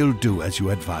and will do as you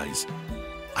advise.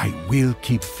 I will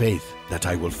keep faith that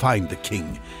I will find the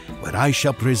king, where I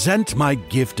shall present my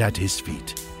gift at his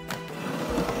feet.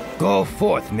 Go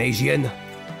forth, Magian.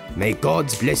 May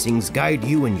God's blessings guide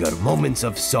you in your moments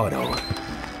of sorrow.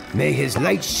 May his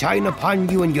light shine upon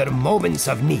you in your moments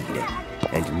of need,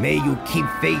 and may you keep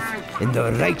faith in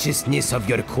the righteousness of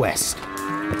your quest.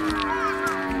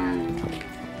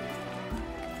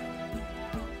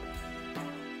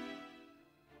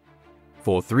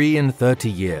 For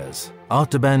 33 years,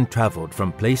 Artaban traveled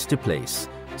from place to place,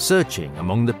 searching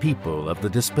among the people of the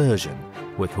dispersion,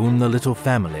 with whom the little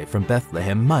family from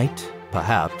Bethlehem might,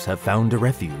 perhaps, have found a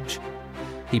refuge.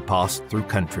 He passed through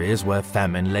countries where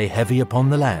famine lay heavy upon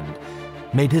the land,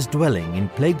 made his dwelling in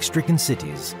plague-stricken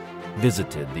cities,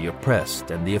 visited the oppressed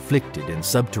and the afflicted in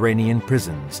subterranean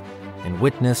prisons, and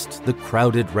witnessed the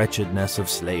crowded wretchedness of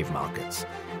slave markets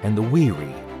and the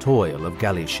weary toil of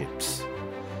galley ships.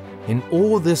 In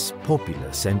all this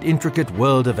populous and intricate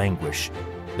world of anguish,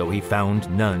 though he found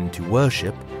none to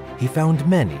worship, he found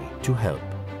many to help.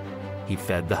 He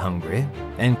fed the hungry,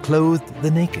 and clothed the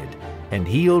naked, and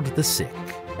healed the sick,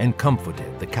 and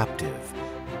comforted the captive.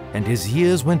 And his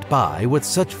years went by with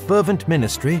such fervent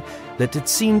ministry that it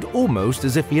seemed almost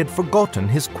as if he had forgotten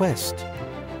his quest.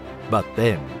 But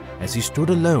then, as he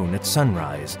stood alone at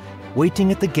sunrise,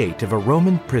 waiting at the gate of a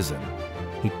Roman prison,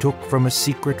 he took from a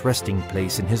secret resting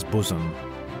place in his bosom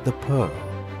the pearl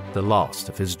the loss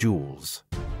of his jewels.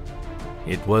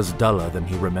 It was duller than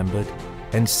he remembered,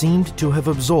 and seemed to have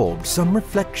absorbed some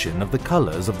reflection of the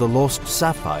colors of the lost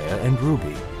sapphire and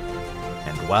ruby.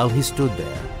 And while he stood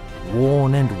there,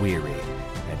 worn and weary,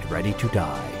 and ready to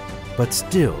die, but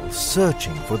still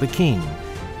searching for the king,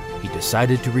 he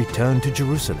decided to return to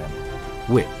Jerusalem,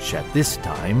 which at this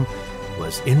time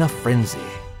was in a frenzy.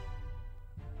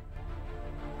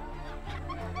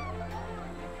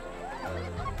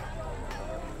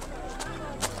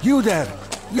 You there,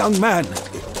 young man.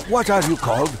 What are you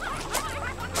called?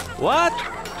 What?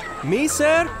 Me,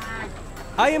 sir?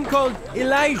 I am called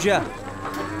Elijah.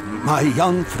 My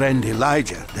young friend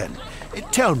Elijah, then.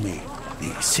 Tell me,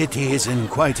 the city is in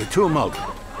quite a tumult.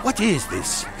 What is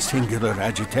this singular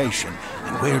agitation,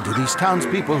 and where do these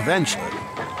townspeople venture?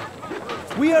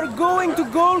 We are going to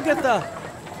Golgotha,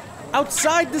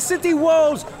 outside the city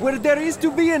walls, where there is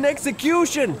to be an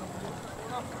execution.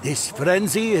 This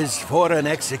frenzy is for an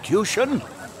execution?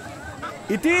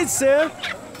 It is, sir.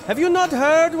 Have you not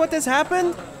heard what has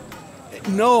happened?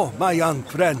 No, my young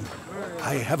friend.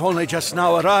 I have only just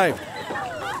now arrived.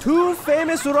 2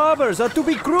 famous robbers are to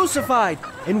be crucified,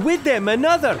 and with them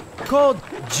another, called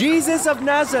Jesus of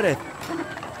Nazareth.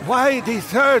 Why the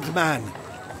third man?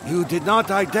 You did not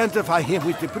identify him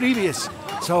with the previous,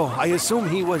 so I assume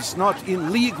he was not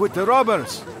in league with the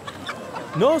robbers.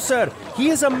 No, sir. He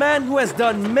is a man who has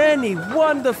done many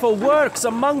wonderful works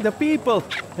among the people,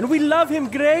 and we love him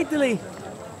greatly.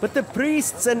 But the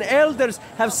priests and elders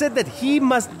have said that he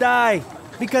must die,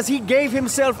 because he gave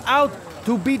himself out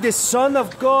to be the Son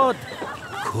of God.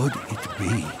 Could it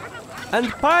be?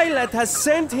 And Pilate has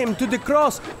sent him to the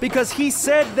cross because he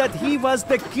said that he was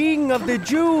the King of the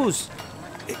Jews.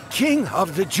 King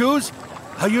of the Jews?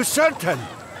 Are you certain?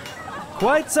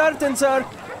 Quite certain, sir.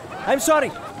 I'm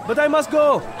sorry, but I must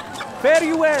go. Fare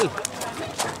you well.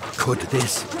 Could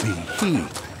this be he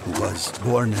who was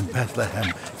born in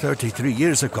Bethlehem 33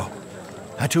 years ago,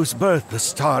 at whose birth the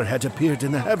star had appeared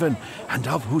in the heaven, and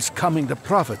of whose coming the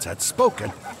prophets had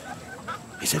spoken?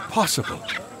 Is it possible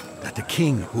that the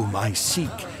king whom I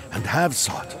seek and have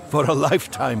sought for a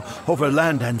lifetime over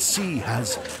land and sea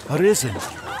has arisen,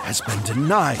 has been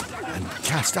denied and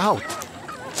cast out?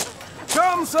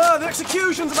 Come, sir, the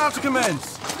execution's about to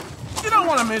commence. You don't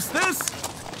want to miss this.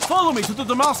 Follow me to the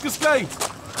Damascus Gate.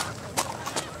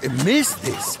 Miss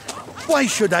this? Why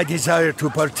should I desire to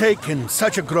partake in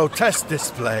such a grotesque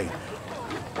display?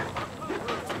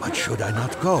 But should I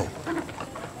not go?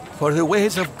 For the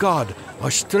ways of God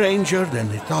are stranger than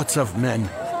the thoughts of men.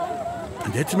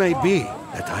 And it may be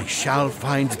that I shall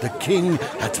find the king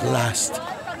at last.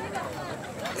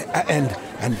 And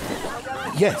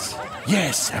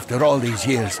yes, after all these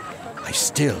years, I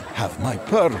still have my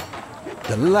pearl,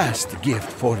 the last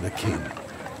gift for the king.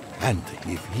 And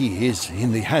if he is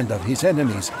in the hand of his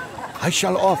enemies, I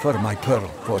shall offer my pearl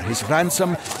for his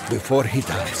ransom before he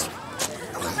dies.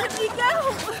 Let me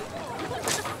go!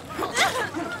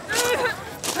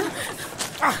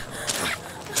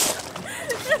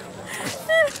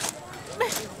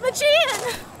 Magian!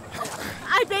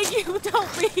 I beg you,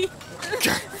 don't leave.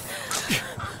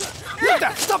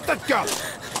 Linda, stop that girl!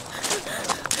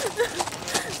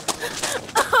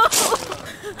 Oh,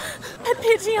 have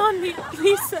pity on me,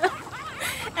 please, sir,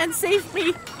 and save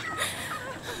me.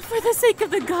 For the sake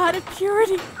of the God of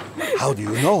purity. How do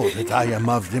you know that I am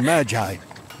of the Magi?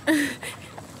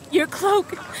 Your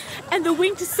cloak and the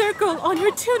winged circle on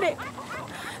your tunic.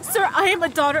 Sir, I am a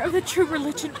daughter of the true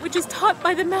religion which is taught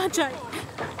by the Magi.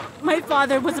 My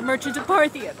father was a merchant of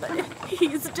Parthia, but he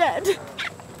is dead.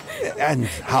 And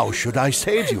how should I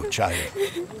save you, child?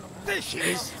 There she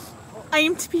is. I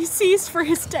am to be seized for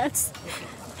his debts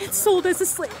and sold as a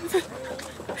slave.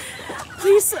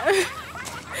 Please, sir.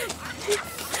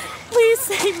 Please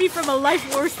save me from a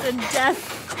life worse than death.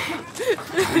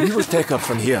 We will take up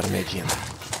from here, Magian.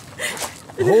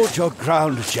 Hold your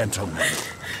ground, gentlemen.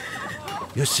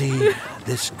 You see,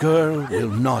 this girl will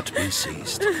not be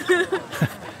seized.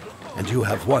 And you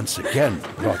have once again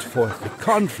brought forth the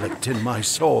conflict in my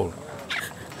soul.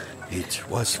 It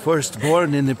was first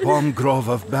born in the palm grove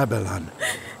of Babylon,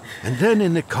 and then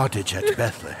in the cottage at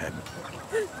Bethlehem.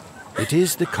 It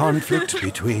is the conflict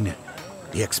between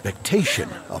the expectation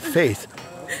of faith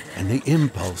and the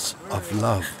impulse of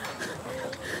love.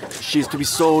 She is to be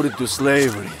sold into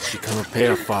slavery. She cannot pay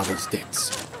her father's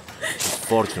debts. She's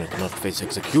fortunate not to face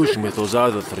execution with those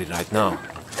other 3 right now.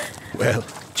 Well,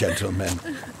 gentlemen,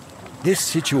 this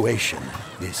situation,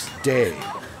 this day,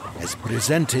 has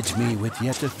presented me with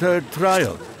yet a third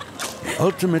trial, the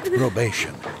ultimate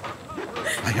probation.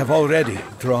 I have already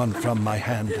drawn from my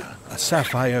hand a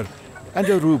sapphire and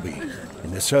a ruby,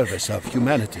 in the service of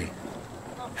humanity.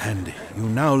 And you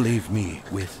now leave me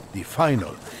with the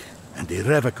final and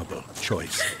irrevocable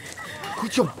choice.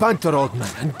 Quit your banter, old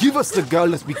man, and give us the girl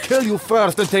lest we kill you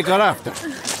first and take her after.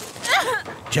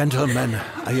 Gentlemen,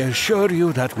 I assure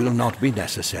you that will not be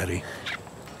necessary,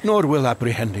 nor will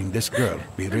apprehending this girl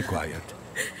be required.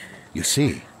 You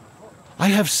see, I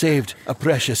have saved a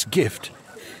precious gift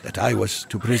that I was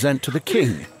to present to the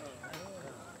king.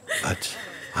 But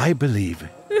I believe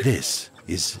this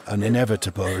is an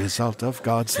inevitable result of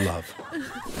God's love.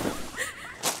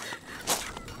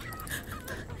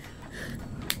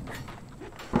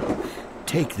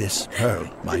 Take this pearl,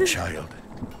 my child,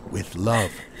 with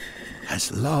love,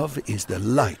 as love is the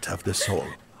light of the soul.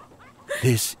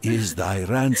 This is thy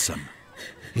ransom.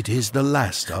 It is the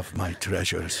last of my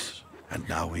treasures, and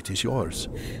now it is yours.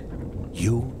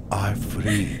 You are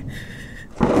free.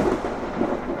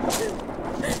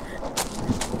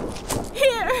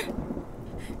 Here!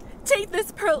 Take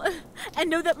this pearl and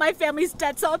know that my family's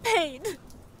debts are paid.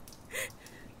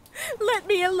 Let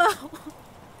me alone.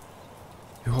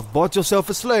 You have bought yourself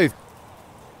a slave.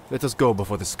 Let us go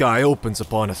before the sky opens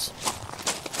upon us.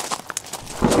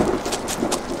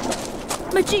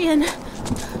 Magian,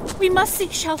 we must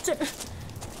seek shelter.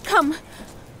 Come,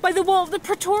 by the wall of the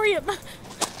Praetorium.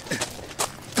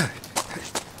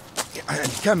 I am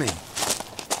coming.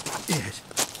 Yes.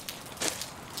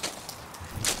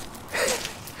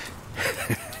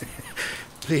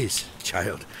 Please,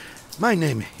 child. My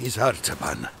name is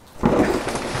Artaban.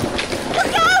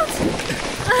 Look out!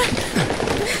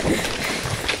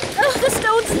 The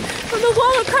stones from the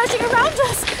wall are crashing around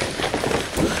us.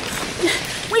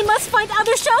 We must find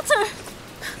other shelter.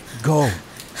 Go.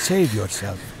 Save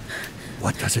yourself.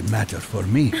 What does it matter for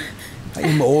me? I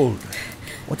am old.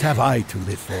 What have I to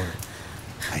live for?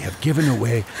 I have given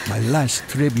away my last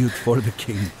tribute for the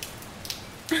king.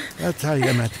 But I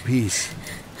am at peace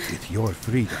with your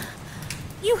freedom.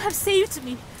 You have saved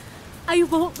me. I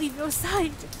won't leave your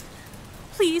side.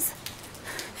 Please,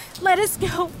 let us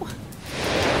go.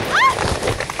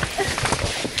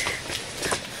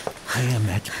 I am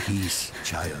at peace,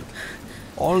 child.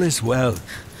 All is well,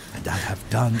 and I have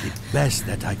done the best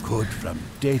that I could from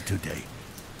day to day.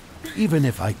 Even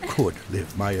if I could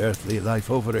live my earthly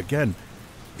life over again,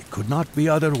 it could not be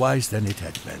otherwise than it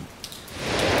had been.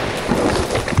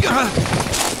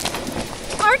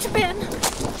 Artaban!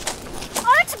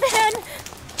 Artaban!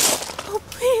 Oh,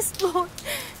 please, Lord.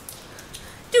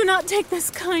 Do not take this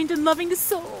kind and loving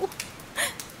soul.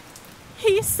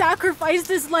 He sacrificed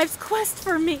his life's quest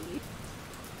for me.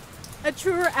 A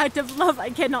truer act of love I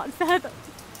cannot fathom.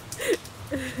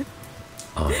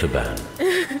 Artaban,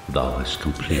 thou hast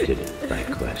completed thy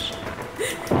quest.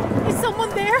 Is someone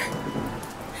there?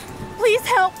 Please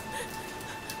help.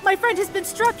 My friend has been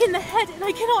struck in the head and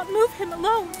I cannot move him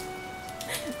alone.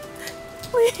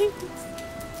 Please.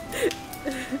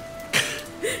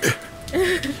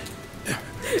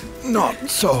 Not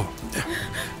so,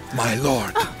 my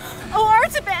lord. Oh,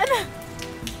 Artaban!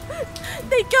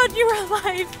 Thank God you are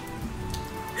alive.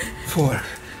 For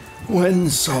when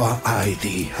saw I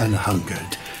thee an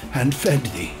hungered, and fed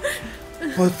thee,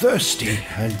 or thirsty,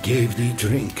 and gave thee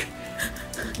drink?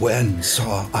 When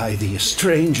saw I thee a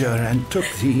stranger, and took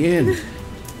thee in,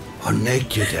 or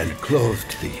naked, and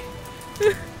clothed thee?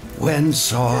 When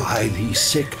saw I thee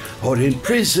sick, or in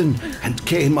prison, and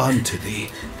came unto thee?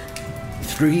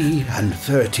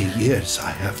 33 years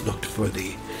I have looked for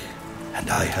thee, and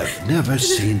I have never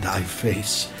seen thy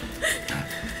face,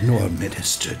 nor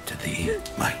ministered to thee,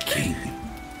 my king.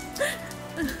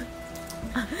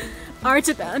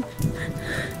 Artaban,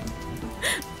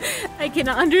 I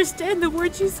cannot understand the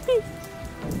words you speak.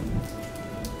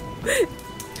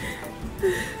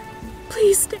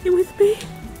 Please stay with me.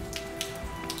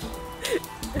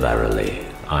 Verily,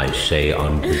 I say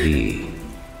unto thee,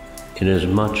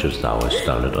 inasmuch as thou hast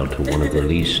done it unto one of the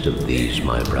least of these,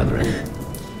 my brethren,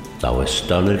 thou hast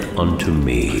done it unto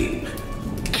me.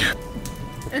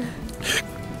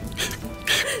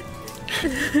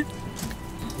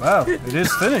 Well, it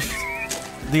is finished.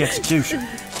 The execution.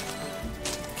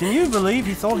 Can you believe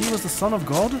he thought he was the son of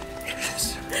God?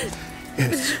 Yes.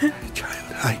 Yes,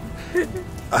 child,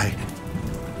 I...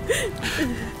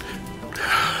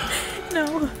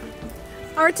 No.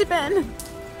 Artaban.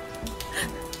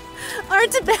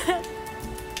 Artaban.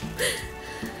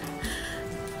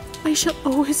 I shall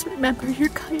always remember your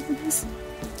kindness.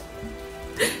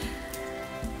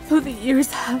 Though the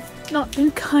years have not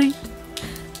been kind,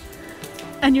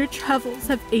 and your travels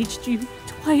have aged you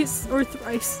twice or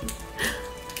thrice,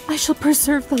 I shall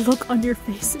preserve the look on your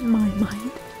face in my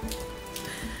mind.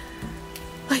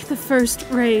 Like the first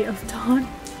ray of dawn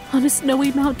on a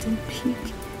snowy mountain peak.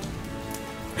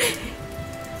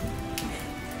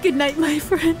 Good night, my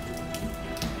friend.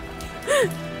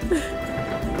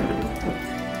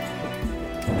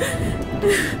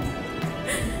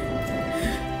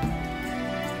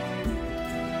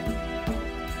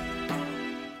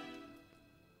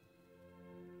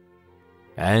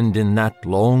 And in that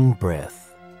long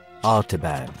breath,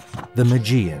 Artaban, the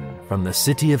Magian from the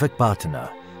city of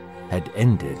Ecbatana, had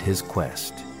ended his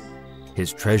quest.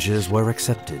 His treasures were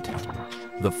accepted.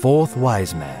 The fourth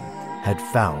wise man had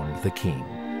found the king.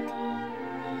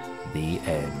 The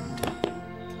end.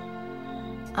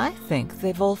 I think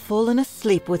they've all fallen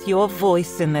asleep with your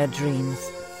voice in their dreams.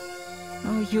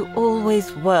 Oh, you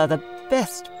always were the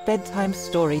best bedtime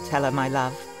storyteller, my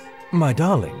love. My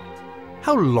darling,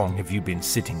 how long have you been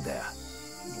sitting there?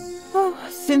 Oh,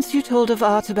 since you told of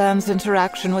Artaban's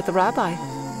interaction with the rabbi.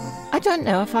 I don't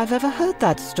know if I've ever heard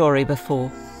that story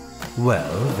before.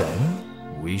 Well,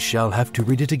 then, we shall have to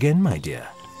read it again, my dear.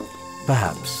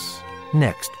 Perhaps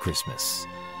next Christmas,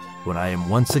 when I am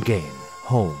once again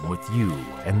home with you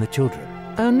and the children.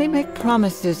 Only make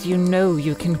promises you know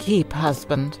you can keep,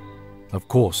 husband. Of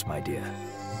course, my dear.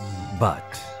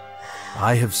 But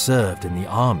I have served in the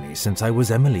army since I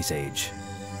was Emily's age.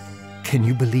 Can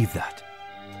you believe that?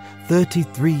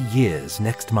 33 years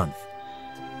next month.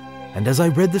 And as I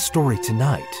read the story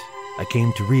tonight, I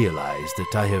came to realize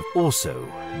that I have also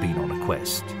been on a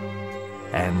quest.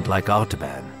 And like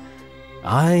Artaban,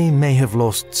 I may have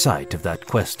lost sight of that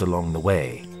quest along the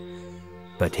way.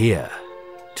 But here,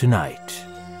 tonight,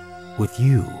 with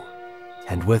you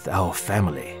and with our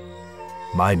family,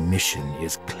 my mission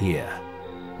is clear.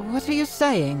 What are you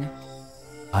saying?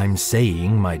 I'm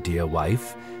saying, my dear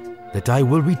wife, that I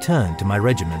will return to my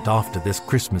regiment after this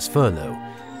Christmas furlough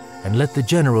and let the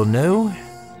general know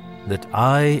that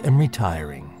I am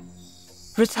retiring.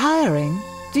 Retiring?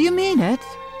 Do you mean it?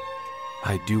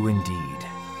 I do indeed.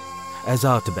 As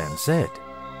Artaban said,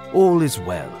 all is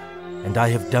well, and I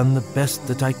have done the best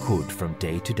that I could from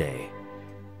day to day.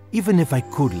 Even if I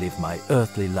could live my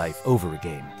earthly life over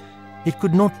again, it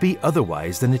could not be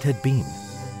otherwise than it had been.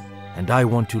 And I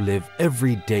want to live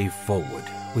every day forward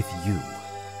with you.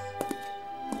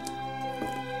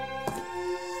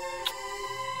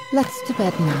 Let's to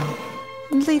bed now,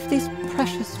 and leave these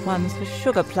precious ones with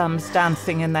sugar plums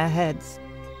dancing in their heads.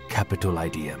 Capital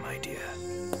idea, my dear.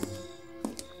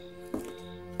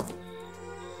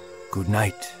 Good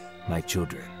night, my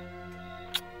children.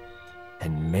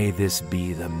 And may this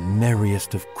be the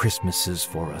merriest of Christmases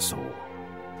for us all.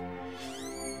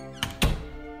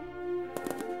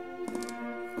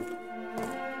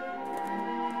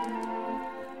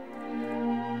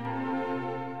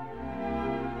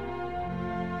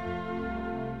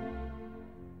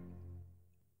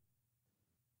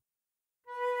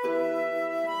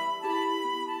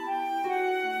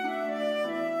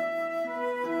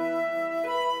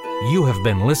 You have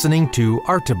been listening to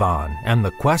Artaban and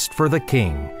the Quest for the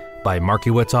King by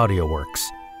Markiewicz AudioWorks.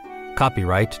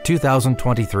 Copyright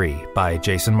 2023 by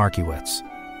Jason Markiewicz.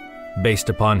 Based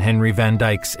upon Henry Van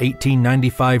Dyke's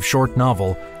 1895 short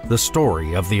novel, The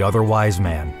Story of the Other Wise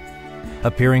Man.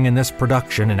 Appearing in this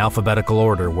production in alphabetical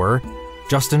order were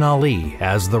Justin Ali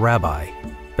as the Rabbi,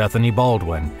 Bethany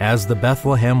Baldwin as the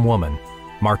Bethlehem Woman,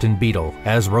 Martin Beadle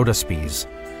as Rhodaspes,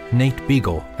 Nate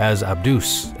Beagle as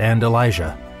Abdus and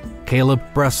Elijah, Caleb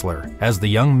Bressler as the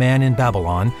young man in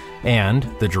Babylon and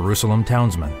the Jerusalem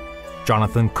townsman,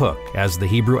 Jonathan Cook as the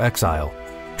Hebrew exile,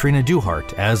 Trina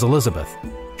Duhart as Elizabeth,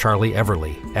 Charlie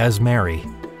Everly as Mary,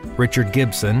 Richard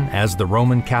Gibson as the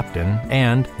Roman captain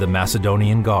and the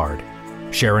Macedonian guard,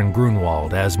 Sharon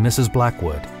Grunwald as Mrs.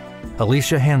 Blackwood,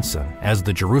 Alicia Hansen as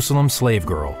the Jerusalem slave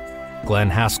girl, Glenn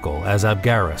Haskell as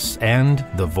Abgarus and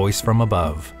the Voice from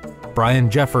Above, Brian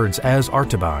Jeffords as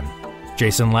Artaban,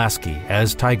 Jason Lasky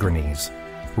as Tigranes,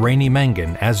 Rainey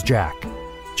Mangan as Jack,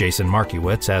 Jason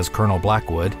Markiewicz as Col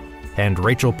Blackwood, and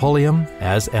Rachel Pulliam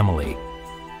as Emily.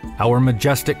 Our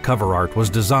majestic cover art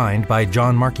was designed by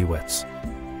John Markiewicz.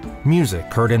 Music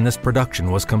heard in this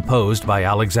production was composed by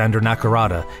Alexander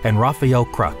Nakarada and Raphael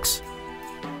Crux.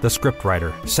 The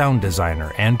scriptwriter, sound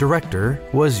designer, and director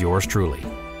was yours truly.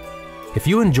 If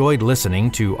you enjoyed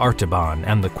listening to Artaban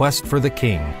and the Quest for the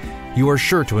King, you are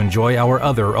sure to enjoy our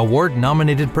other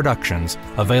award-nominated productions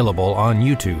available on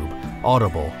YouTube,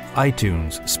 Audible,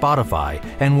 iTunes, Spotify,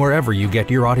 and wherever you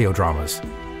get your audio dramas.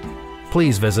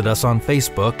 Please visit us on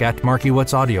Facebook at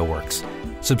Markiewicz AudioWorks,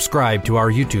 subscribe to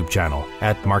our YouTube channel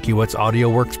at Markiewicz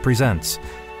AudioWorks Presents,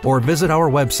 or visit our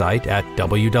website at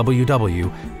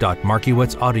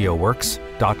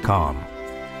www.markiewitzAudioworks.com.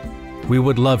 We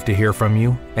would love to hear from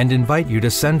you and invite you to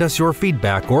send us your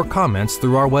feedback or comments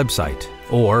through our website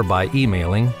or by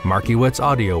emailing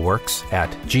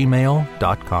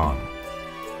markiewitzAudioworks@gmail.com.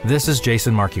 This is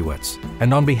Jason Markiewitz,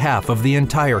 and on behalf of the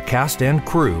entire cast and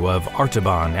crew of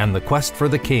Artaban and the Quest for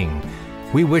the King,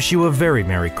 we wish you a very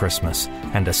Merry Christmas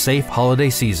and a safe holiday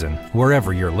season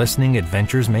wherever your listening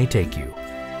adventures may take you.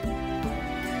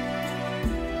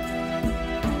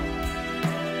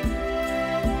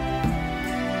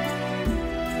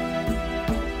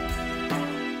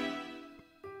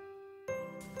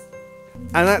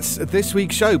 And that's this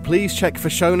week's show. Please check for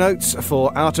show notes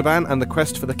for Artaban and the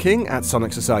Quest for the King at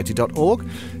sonicsociety.org.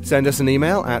 Send us an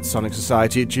email at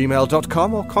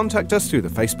sonicsociety@gmail.com or contact us through the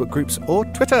Facebook groups or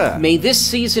Twitter. May this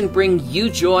season bring you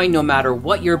joy no matter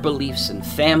what your beliefs and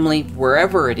family,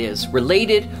 wherever it is,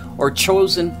 related or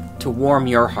chosen to warm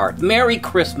your heart. Merry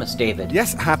Christmas, David.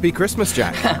 Yes, Happy Christmas,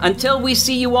 Jack. Until we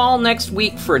see you all next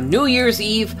week for New Year's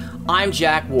Eve, I'm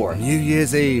Jack Ward. New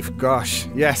Year's Eve, gosh,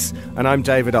 yes. And I'm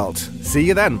David Alt. See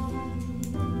you then.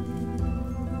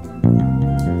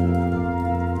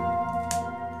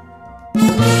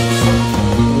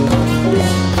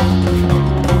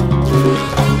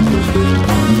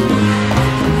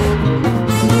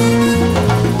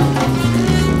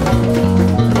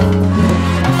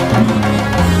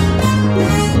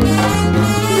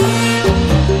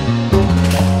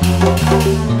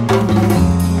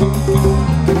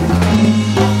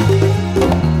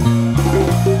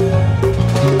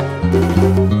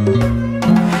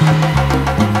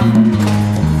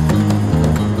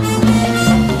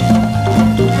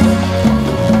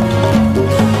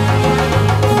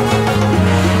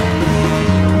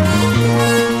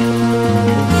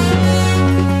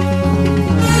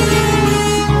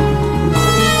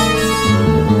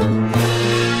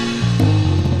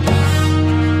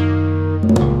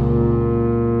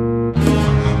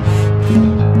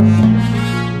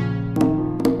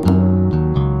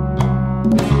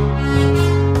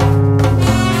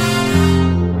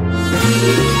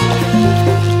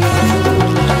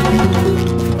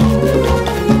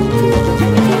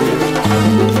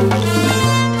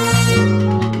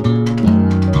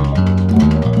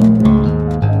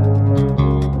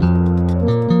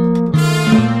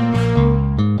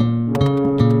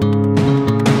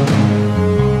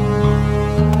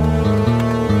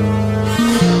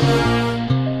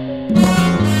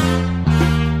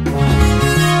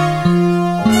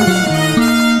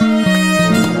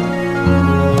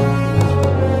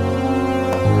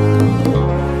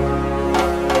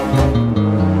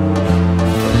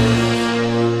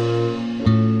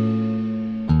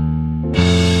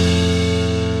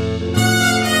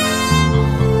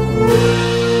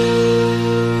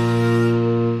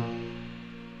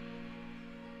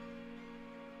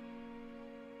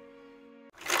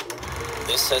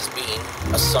 This has been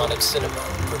a Sonic Cinema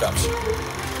production.